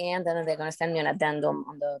contract on my end. And then they're going to send me an addendum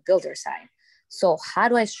on the builder side. So how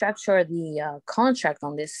do I structure the contract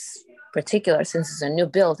on this particular, since it's a new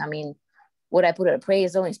build? I mean, would I put an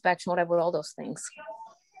appraisal, inspection, would I put all those things?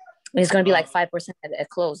 And it's going to be like 5% at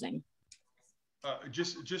closing.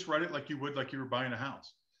 Just write it like you would, like you were buying a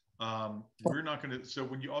house. We're not going to, so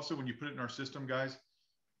when you put it in our system, guys,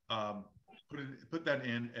 put that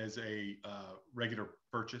in as a regular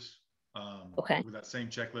purchase. Okay. With that same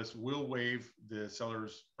checklist, we'll waive the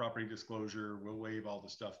seller's property disclosure. We'll waive all the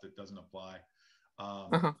stuff that doesn't apply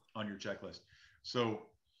on your checklist. So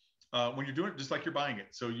when you're doing it, just like you're buying it,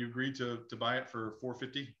 so you agreed to buy it for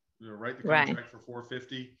 $450, write the contract for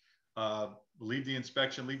 $450. Leave the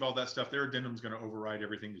inspection, leave all that stuff. Their addendum is going to override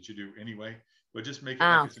everything that you do anyway, but just make it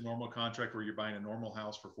like it's a normal contract where you're buying a normal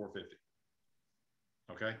house for $450.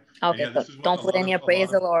 Okay. Okay. Yeah, don't put any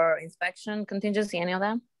appraisal or inspection contingency, any of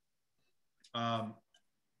that?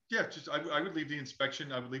 Yeah, just I would leave the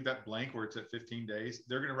inspection. I would leave that blank where it's at 15 days.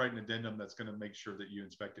 They're going to write an addendum that's going to make sure that you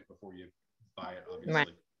inspect it before you buy it, obviously.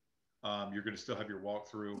 Right. You're going to still have your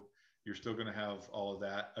walkthrough. You're still going to have all of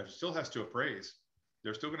that. It still has to appraise.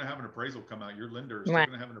 They're still going to have an appraisal come out. Your lender is still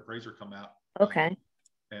going to have an appraiser come out. Okay.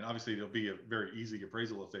 And obviously, it'll be a very easy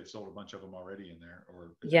appraisal if they've sold a bunch of them already in there,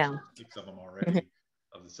 or yeah, 6 of them already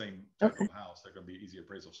of the same type of house. They're going to be easy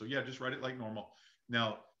appraisal. So yeah, just write it like normal.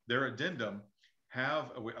 Now, their addendum,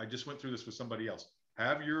 I just went through this with somebody else.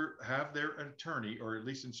 Have their attorney, or at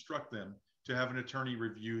least instruct them to have an attorney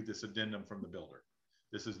review this addendum from the builder.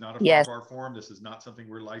 This is not a FAR form. This is not something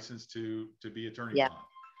we're licensed to be attorneys on.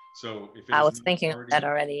 So if I was thinking of that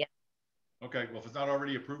already. Okay, well, if it's not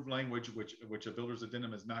already approved language, which a builder's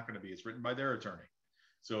addendum is not going to be, it's written by their attorney.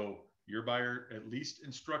 So your buyer, at least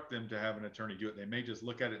instruct them to have an attorney do it. They may just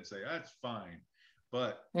look at it and say, that's fine,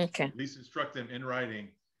 but at least instruct them in writing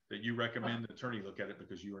that you recommend the attorney look at it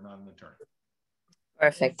because you are not an attorney.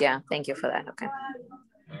 Perfect. Yeah. Thank you for that. Okay.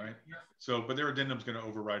 All right. So, but their addendum is going to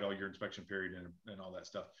override all your inspection period and all that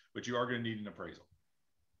stuff, but you are going to need an appraisal.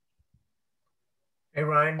 Hey,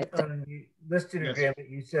 Ryan, on the listed agreement,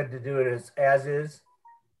 you said to do it as is.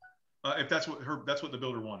 If that's what the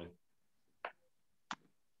builder wanted.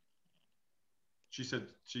 She said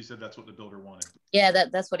that's what the builder wanted. Yeah,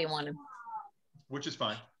 that's what he wanted. Which is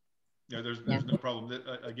fine. Yeah, there's no problem.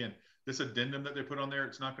 Again, this addendum that they put on there,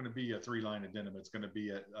 it's not going to be a 3-line addendum. It's going to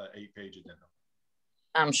be a 8-page addendum.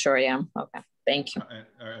 I'm sure. Yeah. Okay. Thank you.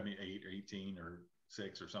 I mean, 8 or 18 or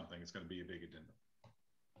 6 or something. It's going to be a big addendum.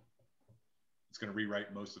 It's going to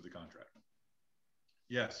rewrite most of the contract.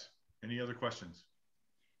 Yes. Any other questions?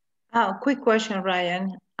 Quick question,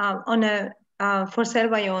 Ryan. On a for sale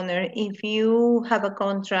by owner, if you have a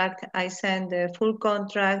contract, I send the full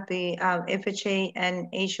contract, the FHA and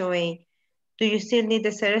HOA. Do you still need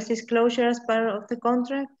the seller's disclosure as part of the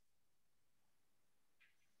contract?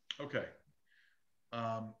 Okay.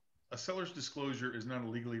 A seller's disclosure is not a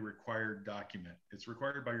legally required document. It's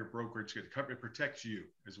required by your brokerage. It protects you,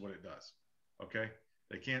 is what it does. Okay.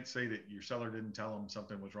 They can't say that your seller didn't tell them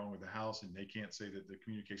something was wrong with the house, and they can't say that the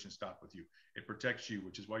communication stopped with you. It protects you,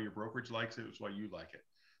 which is why your brokerage likes it. It's why you like it.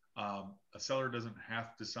 A seller doesn't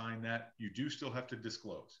have to sign that. You do still have to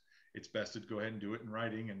disclose. It's best to go ahead and do it in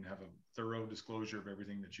writing and have a thorough disclosure of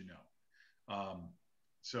everything that you know.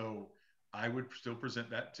 So I would still present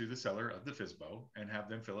that to the seller of the FSBO and have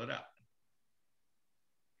them fill it out.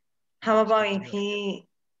 How about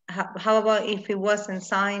if it wasn't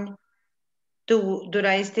signed? Do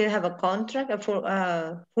I still have a contract, a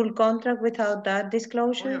full contract without that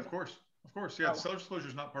disclosure? Oh, yeah, of course. Yeah, the seller disclosure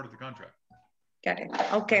is not part of the contract. Got it.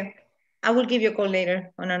 Okay. I will give you a call later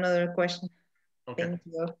on another question. Okay. Thank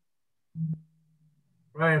you.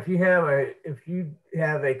 Ryan, if you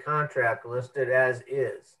have a contract listed as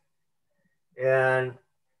is, and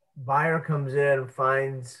buyer comes in and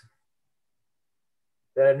finds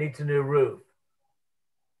that it needs a new roof,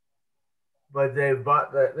 but they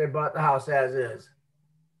bought the house as is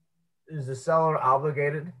the seller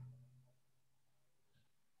obligated?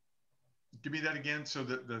 Give me that again. So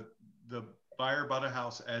the buyer bought a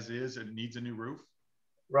house as is and needs a new roof?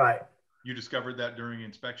 Right. You discovered that during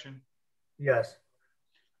inspection? Yes.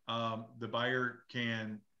 The buyer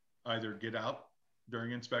can either get out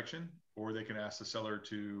during inspection, or they can ask the seller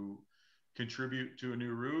to contribute to a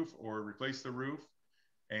new roof or replace the roof.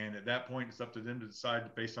 And at that point, it's up to them to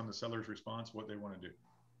decide based on the seller's response what they want to do.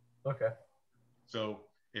 Okay. So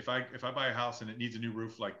if I buy a house and it needs a new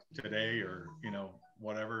roof like today, or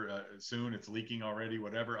whatever, soon, it's leaking already,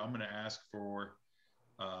 whatever, I'm going to ask for,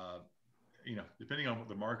 depending on what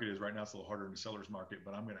the market is right now, it's a little harder in the seller's market,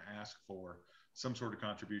 but I'm going to ask for some sort of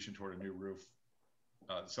contribution toward a new roof.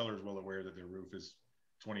 The seller is well aware that their roof is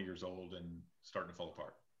 20 years old and starting to fall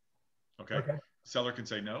apart. Okay. Seller can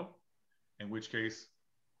say no, in which case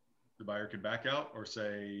the buyer can back out or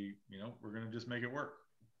say, we're going to just make it work.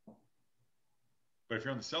 But if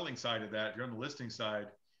you're on the selling side of that, if you're on the listing side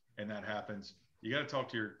and that happens, you got to talk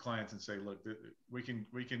to your clients and say, look, we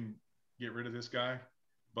can get rid of this guy,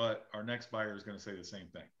 but our next buyer is going to say the same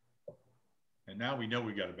thing. And now we know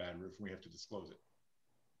we got a bad roof and we have to disclose it.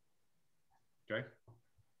 Okay.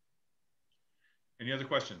 Any other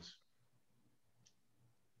questions?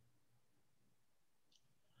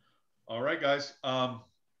 All right, guys.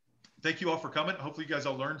 Thank you all for coming. Hopefully you guys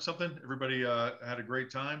all learned something. Everybody had a great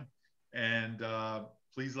time. And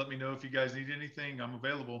please let me know if you guys need anything. I'm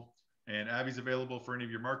available. And Abby's available for any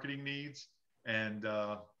of your marketing needs. And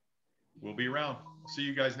we'll be around. See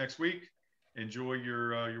you guys next week. Enjoy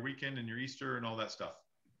your weekend and your Easter and all that stuff.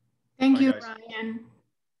 Thank you, guys. Ryan.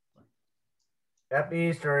 Happy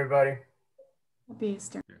Easter, everybody. Happy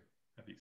Easter. Yeah.